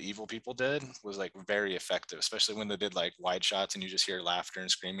the evil people did was like very effective, especially when they did like wide shots and you just hear laughter and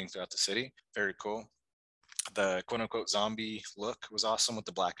screaming throughout the city. Very cool. The quote unquote zombie look was awesome with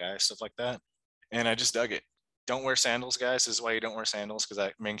the black eyes, stuff like that. And I just dug it. Don't wear sandals, guys. This is why you don't wear sandals, because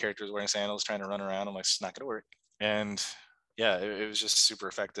that main character is wearing sandals trying to run around. I'm like, it's not gonna work. And yeah, it was just super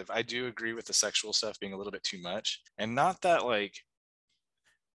effective. I do agree with the sexual stuff being a little bit too much, and not that like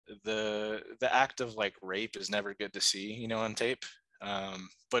the act of like rape is never good to see, on tape.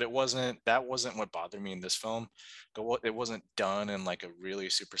 But that wasn't what bothered me in this film. It wasn't done in like a really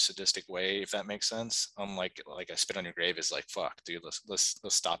super sadistic way, if that makes sense. Like I spit on your grave is like, fuck, dude, let's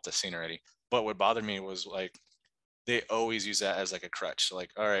stop this scene already. But what bothered me was like they always use that as like a crutch. So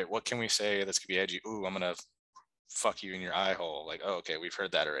like, all right, what can we say that's gonna be edgy? Ooh, I'm gonna fuck you in your eye hole. Like, oh, okay, we've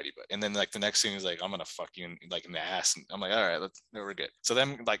heard that already. But and then like the next thing is like, I'm gonna fuck you in the ass. And I'm like, all right, we're good. So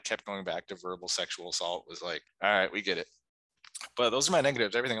then like kept going back to verbal sexual assault was like, all right, we get it. But those are my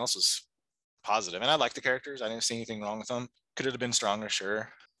negatives. Everything else was positive, and I like the characters. I didn't see anything wrong with them. Could it have been stronger? Sure.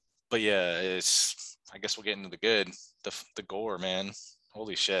 But yeah, I guess we'll get into the good. The gore, man.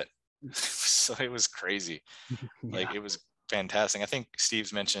 Holy shit. So it was crazy. Like, it was fantastic. I think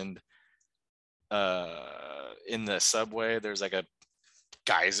Steve's mentioned in the subway there's like a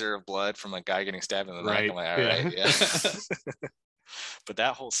geyser of blood from a guy getting stabbed in the neck. I'm like, all right, yeah. But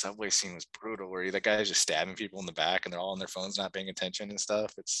that whole subway scene was brutal, where the guy's just stabbing people in the back and they're all on their phones not paying attention and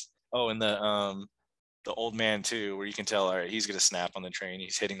stuff. And the old man too, where you can tell, all right, he's gonna snap on the train.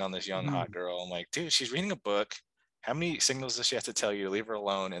 He's hitting on this young hot girl. I'm like, dude, she's reading a book. How many signals does she have to tell you to leave her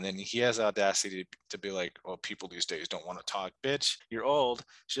alone? And then he has the audacity to be like, well, people these days don't want to talk. Bitch, you're old.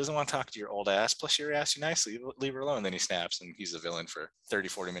 She doesn't want to talk to your old ass. Plus, you're asking nicely. Leave her alone. And then he snaps, and he's the villain for 30,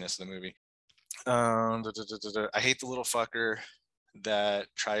 40 minutes of the movie. I hate the little fucker that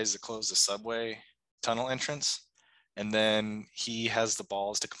tries to close the subway tunnel entrance. And then he has the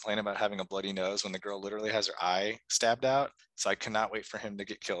balls to complain about having a bloody nose when the girl literally has her eye stabbed out. So I cannot wait for him to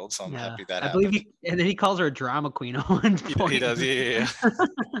get killed. So I'm happy that happened. Believe and then he calls her a drama queen at one point. He does, yeah.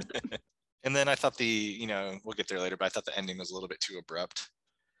 And then I thought we'll get there later, but I thought the ending was a little bit too abrupt.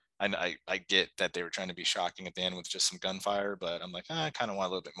 I get that they were trying to be shocking at the end with just some gunfire, but I'm like, I kind of want a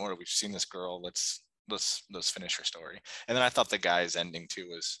little bit more. We've seen this girl. Let's finish her story. And then I thought the guy's ending too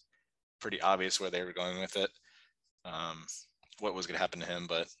was pretty obvious where they were going with it. What was going to happen to him,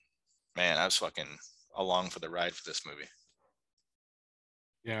 but man, I was fucking along for the ride for this movie.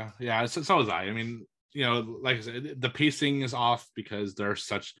 Yeah, so was I. I mean, like I said, the pacing is off because there's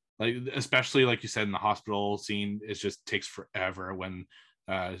such, like, especially like you said in the hospital scene, it just takes forever when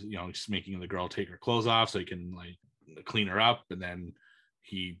just making the girl take her clothes off so he can like clean her up, and then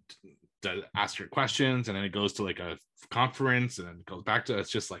he ask her questions, and then it goes to like a conference, and then it goes back to,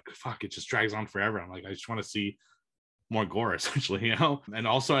 it's just like, fuck, it just drags on forever. I'm like, I just want to see more gore, essentially, And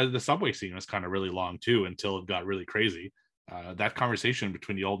also the subway scene was kind of really long too, until it got really crazy. That conversation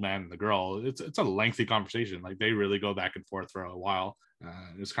between the old man and the girl, it's a lengthy conversation. Like, they really go back and forth for a while.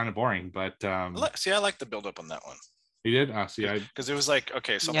 It's kind of boring, but see, I like the build up on that one. You did? Because it was like,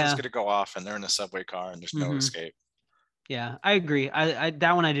 okay, something's gonna go off, and they're in a subway car, and there's no escape. Yeah, I agree. I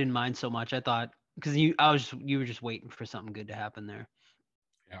that one I didn't mind so much. I thought, because you were just waiting for something good to happen there.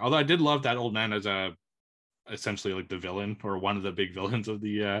 Yeah, although I did love that old man as essentially like the villain, or one of the big villains of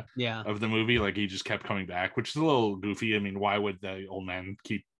the of the movie. Like, he just kept coming back, which is a little goofy. I mean, why would the old man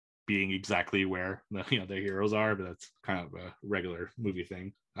keep being exactly where the heroes are? But that's kind of a regular movie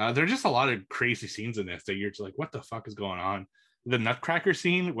thing. There's just a lot of crazy scenes in this that you're just like, what the fuck is going on? The Nutcracker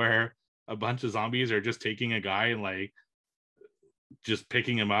scene where a bunch of zombies are just taking a guy and like just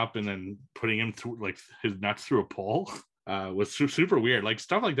picking him up and then putting him through like his nuts through a pole was super weird. Like,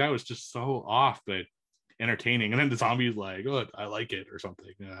 stuff like that was just so off, but entertaining. And then the zombie's like, oh, I like it or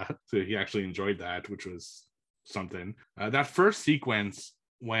something. So he actually enjoyed that, which was something. That first sequence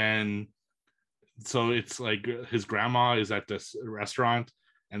when so it's like his grandma is at this restaurant,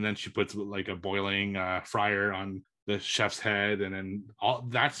 and then she puts like a boiling fryer on the chef's head, and then all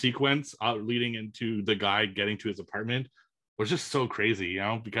that sequence leading into the guy getting to his apartment was just so crazy, you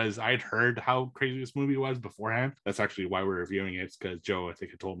know, because I'd heard how crazy this movie was beforehand. That's actually why we're reviewing it, because Joe, I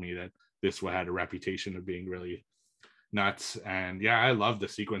think, had told me that this one had a reputation of being really nuts. And yeah, I love the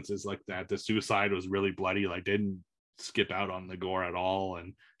sequences like that. The suicide was really bloody, like didn't skip out on the gore at all,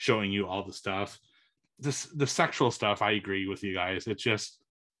 and showing you all the stuff. The sexual stuff, I agree with you guys.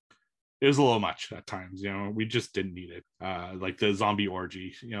 It was a little much at times, you know. We just didn't need it. Like the zombie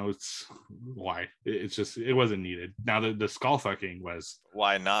orgy, you know, it's why it's just, it wasn't needed. Now the skull fucking was,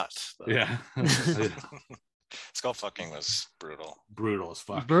 why not? yeah. Skull fucking was brutal as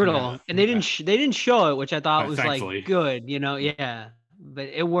fuck. Brutal. Yeah. And they didn't show it, which I thought was Thankfully. like good, you know. Yeah, but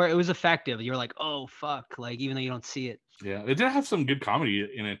it was effective. You're like, oh fuck, like even though you don't see it. Yeah, it did have some good comedy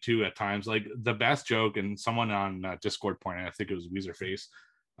in it too at times. Like the best joke, and someone on Discord pointed, I think it was Weezerface,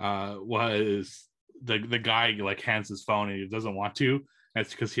 was the guy like hands his phone and he doesn't want to.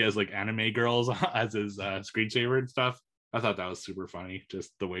 That's because he has like anime girls as his screensaver and stuff. I thought that was super funny,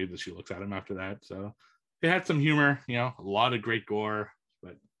 just the way that she looks at him after that. So it had some humor, you know, a lot of great gore,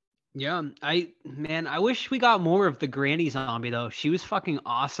 but Yeah, I wish we got more of the granny zombie though. She was fucking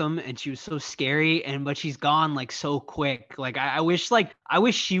awesome and she was so scary, but she's gone like so quick. Like I wish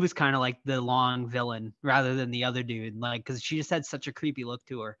she was kind of like the long villain rather than the other dude, like because she just had such a creepy look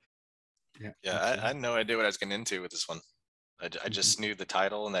to her. Yeah, I had no idea what I was getting into with this one. I just knew the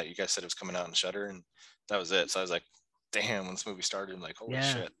title and that you guys said it was coming out on Shudder, and that was it. So I was like, damn, when this movie started, I'm like, holy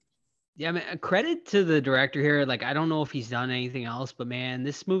shit. Yeah, man, credit to the director here. Like, I don't know if he's done anything else, but man,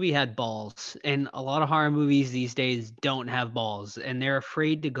 this movie had balls. And a lot of horror movies these days don't have balls, and they're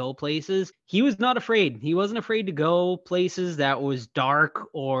afraid to go places. He was not afraid. He wasn't afraid to go places that was dark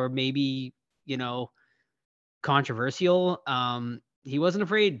or maybe, you know, controversial. He wasn't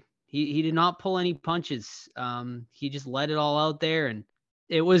afraid. He did not pull any punches. He just let it all out there, and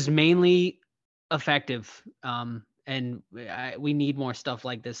it was mainly effective. And we need more stuff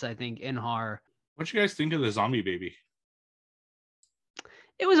like this, I think, in horror. What you guys think of the zombie baby?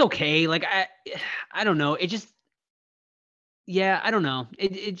 It was okay. Like I don't know. It just, yeah, I don't know.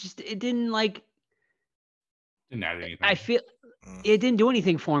 It didn't like. Didn't add anything. I feel it didn't do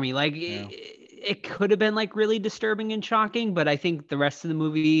anything for me. Like it could have been like really disturbing and shocking, but I think the rest of the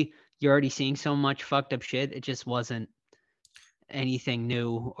movie, you're already seeing so much fucked up shit. It just wasn't anything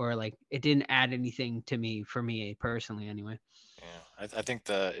new, or like it didn't add anything to me, for me personally anyway. Yeah, I think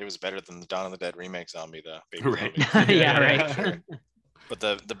it was better than the Dawn of the Dead remake zombie, the baby right. zombie. Yeah, right. Sure. But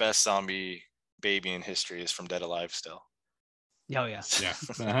the best zombie baby in history is from Dead Alive still. Oh yeah. Yeah.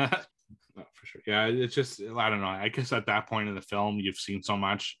 No, for sure. Yeah, it's just, I don't know. I guess at that point in the film, you've seen so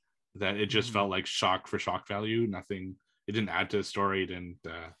much that it just felt like shock for shock value. Nothing. It didn't add to the story. It didn't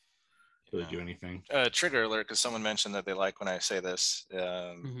really do anything. Trigger alert, because someone mentioned that they like when I say this.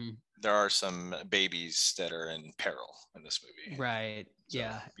 There are some babies that are in peril in this movie. Right. So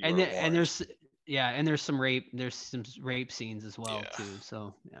yeah. and There's some rape. There's some rape scenes as well too.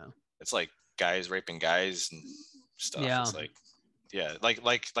 So yeah. It's like guys raping guys and stuff. Yeah. It's like, yeah,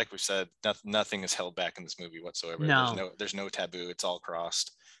 like we said, nothing is held back in this movie whatsoever. No. There's no taboo. It's all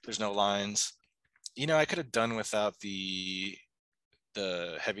crossed. There's no lines. You know, I could have done without the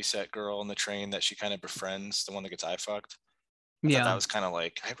heavyset girl on the train that she kind of befriends, the one that gets eye fucked. I thought that was kind of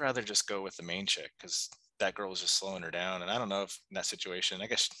like, I'd rather just go with the main chick, because that girl was just slowing her down. And I don't know if in that situation, I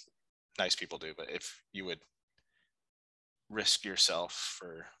guess nice people do, but if you would risk yourself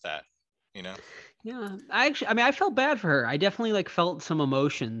for that, you know? Yeah, I felt bad for her. I definitely like felt some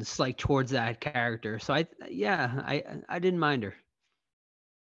emotions like towards that character. So I didn't mind her.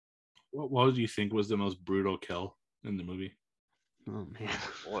 What do you think was the most brutal kill in the movie? Oh man,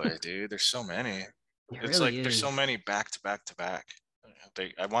 boy, dude, there's so many. It's really like there's so is. many back to back to back.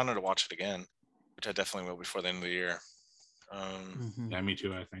 I wanted to watch it again, which I definitely will before the end of the year. Mhm. Yeah, me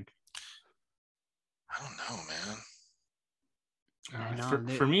too, I think. I don't know,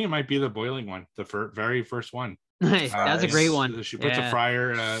 man. For me, it might be the boiling one, the very first one. That's a great one. She puts a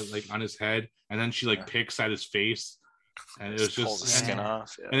fryer like on his head, and then she like picks at his face, and it was just pulls the skin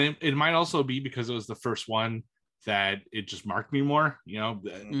off. Yeah. And it might also be because it was the first one that it just marked me more. You know,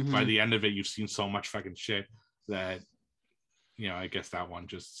 by the end of it, you've seen so much fucking shit that, you know, I guess that one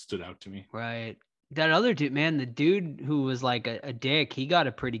just stood out to me. Right. That other dude, man, the dude who was like a dick, he got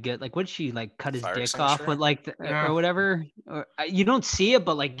a pretty good, like, what did she like cut his Fire dick extinguisher? off with, like, or whatever? Or you don't see it,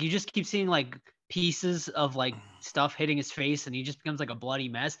 but like you just keep seeing like pieces of like stuff hitting his face, and he just becomes like a bloody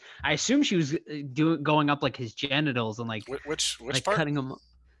mess. I assume she was going up like his genitals and like Which like part? cutting him.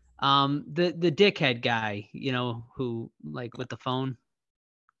 The dickhead guy, who like with the phone,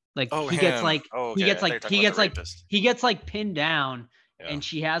 like Oh, he gets him. like Oh, he okay. gets I thought you were like talking he about gets the like rapist. he gets like pinned down, Yeah. and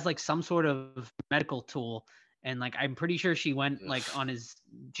she has like some sort of medical tool, and like I'm pretty sure she went like Ugh. on his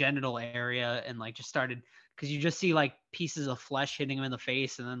genital area and like just started, because you just see like pieces of flesh hitting him in the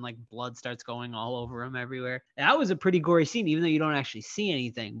face, and then like blood starts going all over him everywhere. That was a pretty gory scene, even though you don't actually see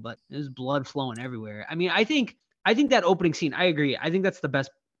anything, but there's blood flowing everywhere. I mean, I think that opening scene, I agree. I think that's the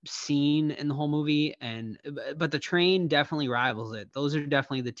best scene in the whole movie, but the train definitely rivals it. Those are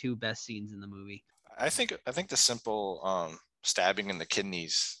definitely the two best scenes in the movie. I think the simple stabbing in the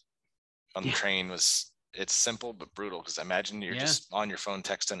kidneys on the Yeah. train it's simple but brutal, because imagine you're Yeah. just on your phone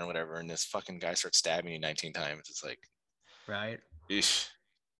texting or whatever, and this fucking guy starts stabbing you 19 times. It's like, Right. eesh.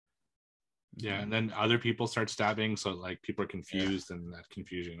 Yeah, and then other people start stabbing, so like people are confused, and that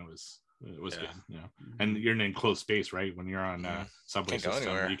confusion was Yeah. good, And you're in an enclosed space, right? When you're on subway Can't go system,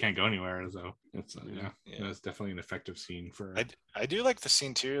 anywhere. you can't go anywhere. So it's Yeah. it's definitely an effective scene for. I do like the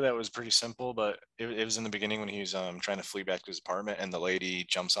scene too. That was pretty simple, but it was in the beginning when he was trying to flee back to his apartment, and the lady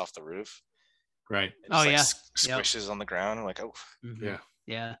jumps off the roof. Right. And just, Oh, yeah. Squishes on the ground. I'm like, oh. Mhm. Yeah.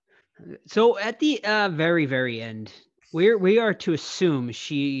 Yeah. So at the very, very end, we are to assume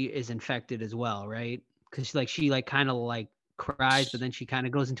she is infected as well, right? Because she kind of like cries, but then she kind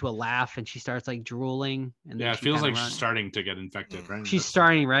of goes into a laugh and she starts like drooling, and then Yeah, it she feels kinda like runs. she's starting to get infected, right? She's That's-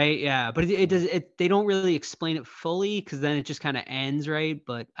 starting, right? Yeah, but they don't really explain it fully, because then it just kind of ends, right?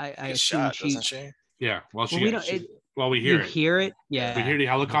 But I She gets assume shot, doesn't she? Yeah. Well, Well, we don't. we You hear it. it? Yeah. We hear the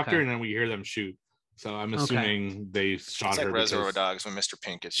helicopter, Okay. and then we hear them shoot. So I'm Okay. assuming they shot It's like her Reservoir because... Dogs when Mr.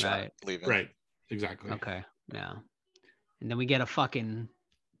 Pink gets shot Right. leaving. Right. Exactly. Okay. Yeah. And then we get a fucking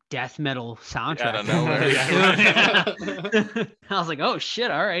death metal soundtrack. Out of nowhere. Yeah, right. I was like, oh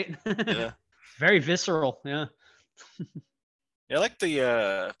shit, all right. Yeah. Very visceral. Yeah. Yeah, I like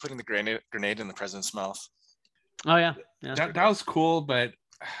the putting the grenade in the president's mouth. Oh yeah. Yeah. That was cool, but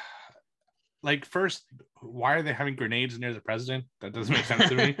like, first, why are they having grenades near the president? That doesn't make sense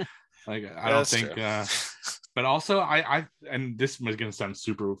to me. Like, I don't That's think. true. But also, I and this was gonna sound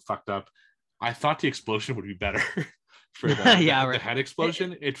super fucked up. I thought the explosion would be better for Yeah, the right. head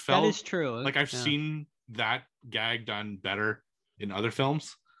explosion. It That felt is true. like I've Yeah. seen that gag done better in other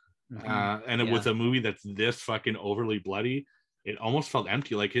films. Mhm. And with a movie that's this fucking overly bloody, it almost felt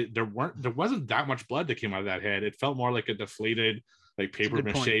empty. Like there wasn't that much blood that came out of that head. It felt more like a deflated, like paper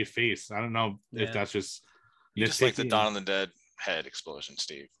good point. mache face. I don't know Yeah. if that's just You just like the nitpicky. Dawn of the Dead head explosion,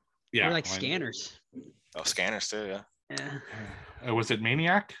 Steve. Yeah, They're like why- scanners. Oh, scanners too, yeah. Yeah. Was it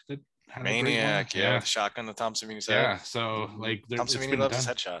Maniac that had a great one? Maniac, yeah. The shotgun to Tom Savini's head. Yeah, so like Tom it's Savini been loves his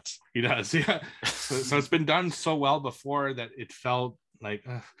done. headshots. He does, yeah. So it's been done so well before that it felt like,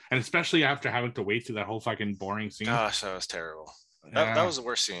 and especially after having to wait through that whole fucking boring scene. Gosh, that was terrible. Yeah. That was the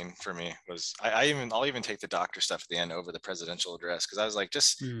worst scene for me. Was I'll even take the doctor stuff at the end over the presidential address, because I was like,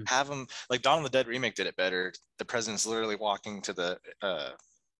 just have him, like Dawn of the Dead remake did it better. The president's literally walking to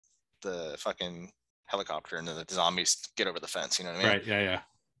the fucking helicopter, and then the zombies get over the fence. You know what I mean? Right? Yeah, yeah.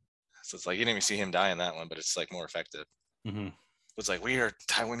 So it's like you didn't even see him die in that one, but it's like more effective. Mm-hmm. It's like, we are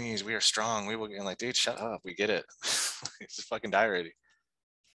Taiwanese, we are strong, we will. And like, dude, shut up, we get it. Just fucking die already.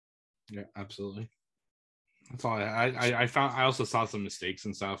 Yeah, absolutely. That's all I found. I also saw some mistakes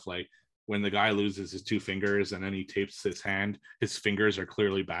and stuff, like when the guy loses his two fingers and then he tapes his hand, his fingers are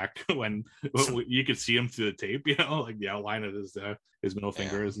clearly back when you could see him through the tape, like the outline of his middle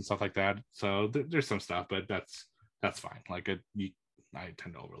fingers and stuff like that. So there's some stuff, but that's fine. Like I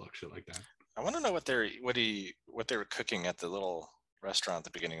tend to overlook shit like that. I want to know what they were cooking at the little restaurant at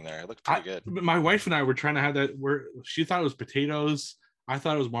the beginning there. It looked pretty good. My wife and I were trying to have that, where she thought it was potatoes. I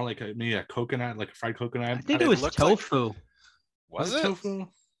thought it was more like maybe a coconut, like a fried coconut. I think It it was looked like- tofu. Was it? tofu?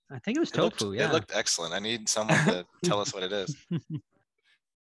 I think it was It looked- tofu. Yeah. It looked excellent. I need someone to tell us what it is.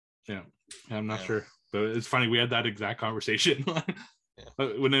 Yeah, I'm not Yeah. sure, but it's funny, we had that exact conversation.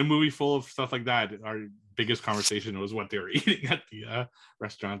 When in a movie full of stuff like that, our biggest conversation was what they were eating at the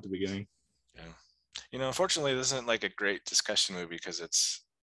restaurant at the beginning. Yeah. Unfortunately, this isn't like a great discussion movie because it's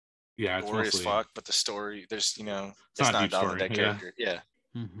It's gory as mostly, fuck, but the story, there's, it's not not deep Dawn of the story, Dead yeah. character. Yeah.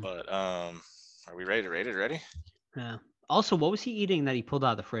 Mhm. But are we ready to rate it? Ready? Yeah. Also, what was he eating that he pulled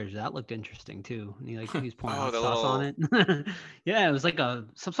out of the fridge? That looked interesting too. And he was pouring Oh, hot the sauce on it. Yeah, it was like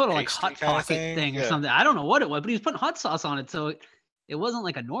some sort of like Pastry hot kinda pocket thing? thing or Yeah. something. I don't know what it was, but he was putting hot sauce on it, so it wasn't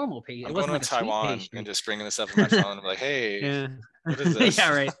like a normal pastry. I'm It going wasn't to like a Taiwan sweet pastry. and just bringing this up on my phone and be like, hey, Yeah. what is this?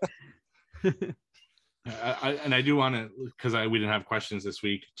 Yeah, right. I do want to, because we didn't have questions this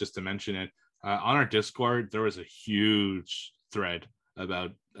week, just to mention it, on our Discord there was a huge thread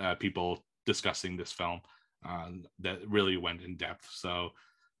about people discussing this film that really went in depth. So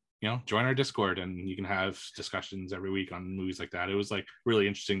join our Discord and you can have discussions every week on movies like that. It was like really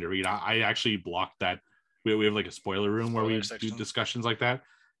interesting to read. I actually blocked that. We have like a spoiler room where we do discussions like that.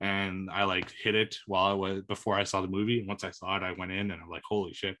 And I like hit it before I saw the movie. And once I saw it, I went in and I'm like,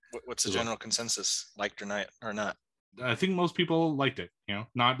 holy shit. What's the general consensus? Liked or not? I think most people liked it,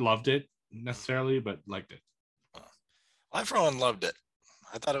 not loved it necessarily, but liked it. Everyone loved it.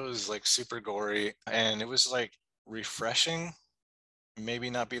 I thought it was like super gory and it was like refreshing. Maybe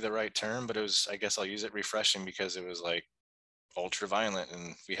not be the right term, but it was, I guess I'll use it, refreshing, because it was like ultra violent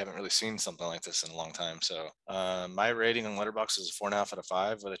and we haven't really seen something like this in a long time. So my rating on Letterboxd is 4.5 out of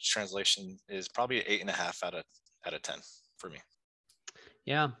 5, but its translation is probably 8.5 out of 10 for me.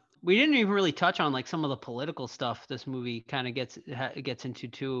 Yeah, we didn't even really touch on like some of the political stuff this movie kind of gets into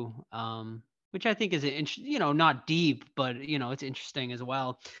too, which I think is not deep, but it's interesting as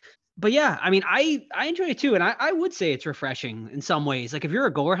well. But yeah, I mean, I enjoy it too, and I would say it's refreshing in some ways. Like if you're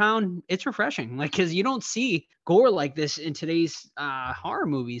a gore hound, it's refreshing, like because you don't see gore like this in today's horror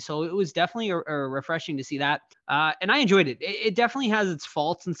movies. So it was definitely a refreshing to see that, and I enjoyed it. It definitely has its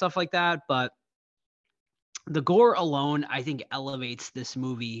faults and stuff like that, but the gore alone, I think, elevates this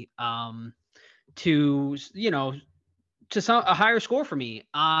movie to a higher score for me.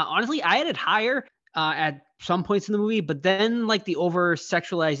 Honestly, I had it higher at some points in the movie, but then like the over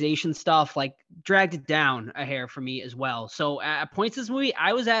sexualization stuff like dragged it down a hair for me as well. So at points in this movie,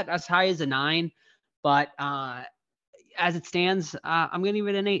 I was at as high as a 9, but as it stands, I'm gonna give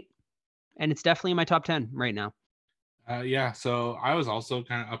it an 8, and it's definitely in my top 10 right now. Yeah, so I was also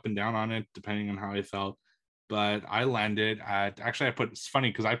kind of up and down on it depending on how I felt, but I landed at, actually it's funny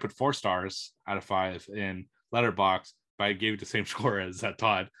because I put 4 stars out of 5 in Letterboxd, but I gave it the same score as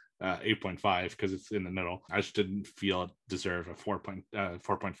Todd. 8.5 because it's in the middle. I just didn't feel it deserve a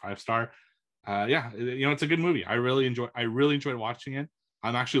 4.5 star. It's a good movie. I really enjoyed watching it.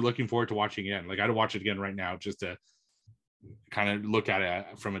 I'm actually looking forward to watching it again. Like I'd watch it again right now just to kind of look at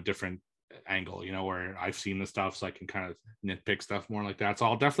it from a different angle, where I've seen the stuff, so I can kind of nitpick stuff more like that. So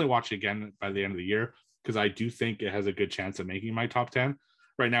I'll definitely watch it again by the end of the year because I do think it has a good chance of making my top 10.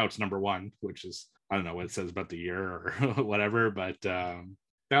 Right now it's number 1, which is, I don't know what it says about the year or whatever, but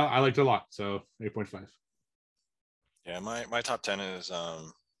yeah, I liked it a lot. So 8.5. Yeah, my top 10 is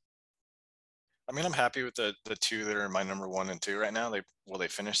I'm happy with the 2 that are my number 1 and 2 right now. Will they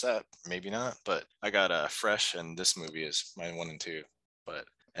finish that? Maybe not, but I got Fresh and this movie is my 1 and 2, but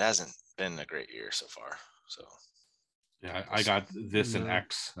it hasn't been a great year so far. So yeah, I got this and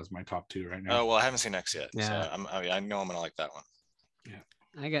X as my top 2 right now. Oh well, I haven't seen X yet. Yeah. So I know I'm gonna like that one. Yeah.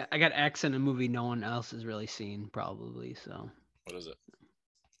 I got X in a movie no one else has really seen probably. So what is it?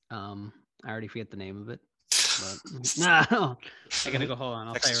 I already forget the name of it. But no, I gotta go. Hold on.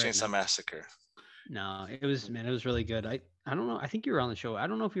 I'll Texas tell you Chainsaw right now. Massacre. No, it was really good. I don't know. I think you were on the show. I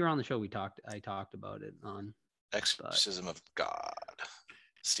don't know if you were on the show. I talked about it on Exorcism of God.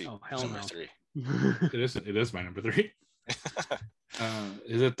 Steve, number 3. It is my number 3.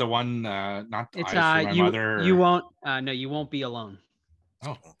 Is it the one? Not it's Eyes for My Mother. You won't. No, You Won't Be Alone.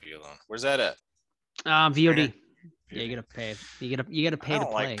 Oh, Won't Be Alone. Where's that at? VOD. Yeah, you gotta pay. You gotta pay to play. I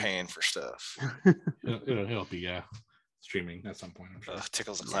don't like paying for stuff. it'll be streaming at some point, I'm sure.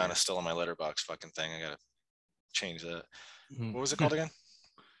 Tickles the Clown is still on my Letterboxd fucking thing. I gotta change that. What was it called again?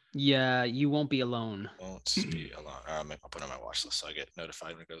 Yeah, You Won't Be Alone. Won't Be Alone. I'll put it on my watch list so I get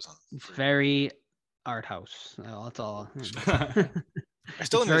notified when it goes on. It's very art house. Well, that's all. I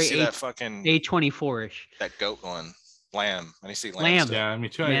still need to see that fucking A24-ish. That goat one. Lamb. I need to see Lamb. Yeah, me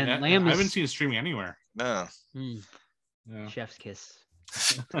too. Man, I haven't seen it streaming anywhere. No. Yeah. Chef's kiss.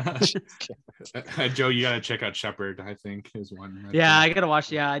 Joe, you gotta check out Shepherd. I think is one. Yeah, I gotta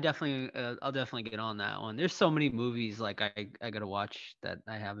watch. Yeah, I'll definitely get on that one. There's so many movies like I gotta watch that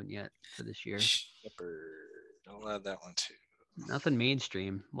I haven't yet for this year. Shepherd. I'll add that one too. Nothing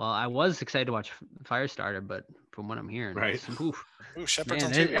mainstream. Well, I was excited to watch Firestarter, but from what I'm hearing, right? Ooh, Shepherd's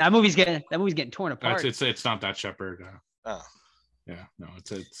on TV. That movie's getting torn apart. It's not that Shepherd. Oh. Yeah, no,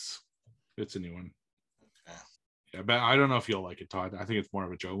 it's a new one. Okay. Yeah, but I don't know if you'll like it, Todd. I think it's more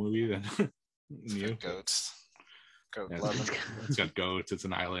of a Joe movie than you. Goats. It's got goats. It's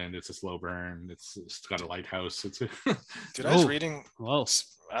an island. It's a slow burn. It's got a lighthouse. Dude, I was reading. Whoa.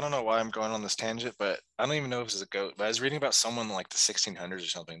 I don't know why I'm going on this tangent, but I don't even know if it's a goat. But I was reading about someone like the 1600s or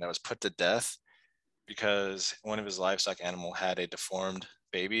something that was put to death because one of his livestock animal had a deformed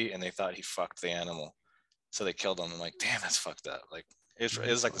baby, and they thought he fucked the animal, so they killed him. I'm like, damn, that's fucked up. Like it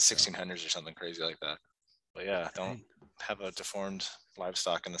was like the 1600s or something crazy like that. But yeah, don't have a deformed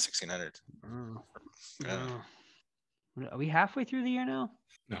livestock in the 1600s. Oh. Yeah. Oh. Are we halfway through the year now?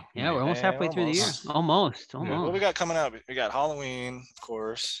 No. Yeah, we're almost halfway through the year. Almost. What we got coming up? We got Halloween, of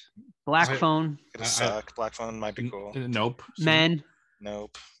course. Black Phone. It'll suck. Black Phone might be cool. Nope. Men.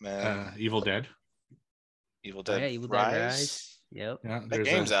 Nope. Man. Evil Dead. Evil Dead. Yeah, Evil Dead Rise. Yep. Yeah, that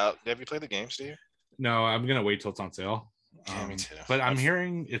game's out. Have you played the game, Steve? No, I'm gonna wait till it's on sale. Yeah, me too. But I'm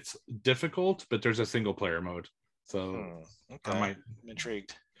hearing it's difficult, but there's a single player mode, so okay. I'm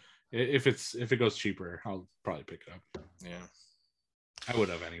intrigued. If it goes cheaper, I'll probably pick it up. Yeah, I would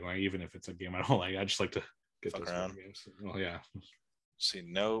have anyway, even if it's a game I don't like. I just like to get Fuck those around. games. Well, yeah. See,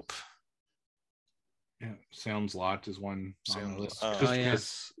 Nope. Yeah, Salem's Lot is one on the list. Oh, just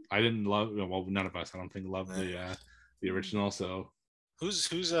because I didn't love. Well, none of us, I don't think, loved the original. So who's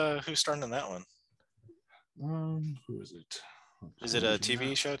starring in that one? Who is it? Is it a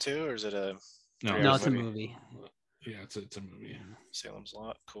TV show too, or is it a? No, it's a movie. Yeah, it's a movie. Salem's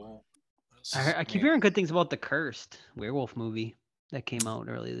Lot, cool. I keep hearing good things about the Cursed werewolf movie that came out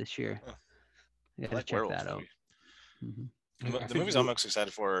earlier this year. You gotta check that out. Mm-hmm. The movies I'm most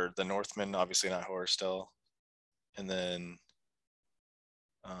excited for are The Northman, obviously not horror still, and then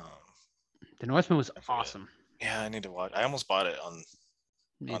The Northman was awesome. Yeah, I need to watch. I almost bought it on.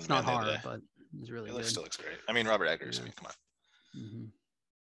 It's not horror, but it's really good. It still looks great. I mean, Robert Eggers. I mean, come on.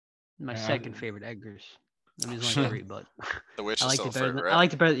 Mm-hmm. My second favorite Eggers. I mean, there's only 3, but The Witch is still a favorite, right? I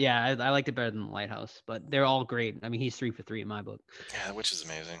liked it better. Yeah, I liked it better than The Lighthouse, but they're all great. I mean, he's 3 for 3 in my book. Yeah, The Witch is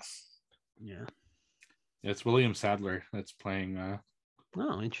amazing. Yeah. It's William Sadler that's playing.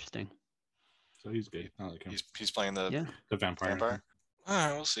 Oh, interesting. So he's gay. I like him. He's playing the vampire. All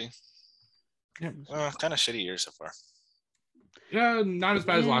right, we'll see. Yeah. Kind of shitty year so far. Yeah, not as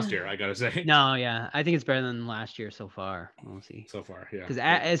bad as last year, I gotta say. No, yeah, I think it's better than last year so far. We'll see. So far, yeah. Because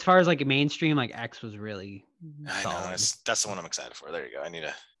as far as like a mainstream, like X was really solid. I know, that's the one I'm excited for. There you go. I need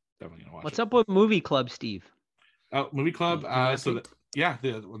to definitely gonna watch. What's up with Movie Club, Steve? Oh, Movie Club.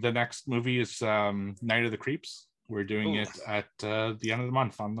 The next movie is Night of the Creeps. We're doing it at the end of the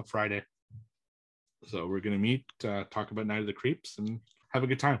month on the Friday. So we're gonna meet, talk about Night of the Creeps, and have a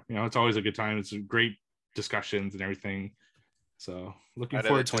good time. You know, it's always a good time. It's great discussions and everything. So looking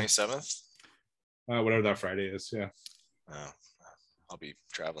forward to 27th. Whatever that Friday is, yeah. I'll be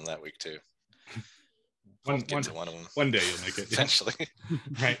traveling that week too. One of them. One day you'll make it. Eventually.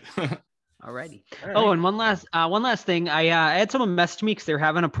 Right. Alrighty. All right. Oh, and one last thing. I had someone message me because they're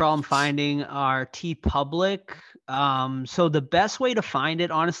having a problem finding our TeePublic. So the best way to find it,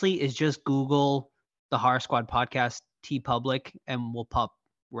 honestly, is just Google the Horror Squad podcast TeePublic, and we'll pop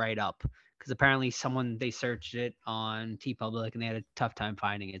right up. Because apparently they searched it on TeePublic and they had a tough time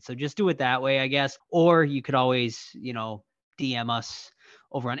finding it. So just do it that way, I guess. Or you could always, DM us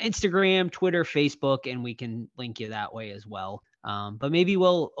over on Instagram, Twitter, Facebook, and we can link you that way as well. But maybe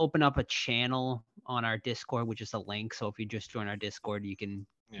we'll open up a channel on our Discord, which is a link. So if you just join our Discord, you can.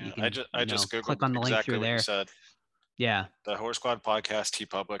 I just Googled click on the link through there. You said. Yeah. The Horror Squad podcast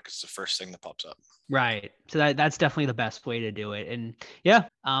TeePublic is the first thing that pops up. Right. So that's definitely the best way to do it. And yeah,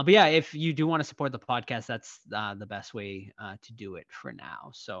 but yeah, if you do want to support the podcast, that's the best way to do it for now.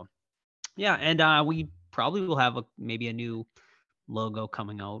 So yeah, and we probably will have maybe a new logo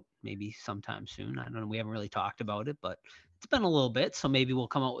coming out maybe sometime soon. I don't know. We haven't really talked about it, but it's been a little bit. So maybe we'll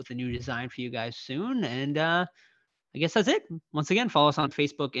come out with a new design for you guys soon. And I guess that's it. Once again, follow us on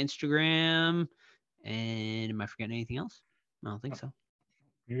Facebook, Instagram. And am I forgetting anything else? I don't think so.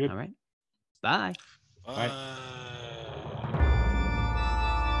 You're good. All right. Bye. Bye.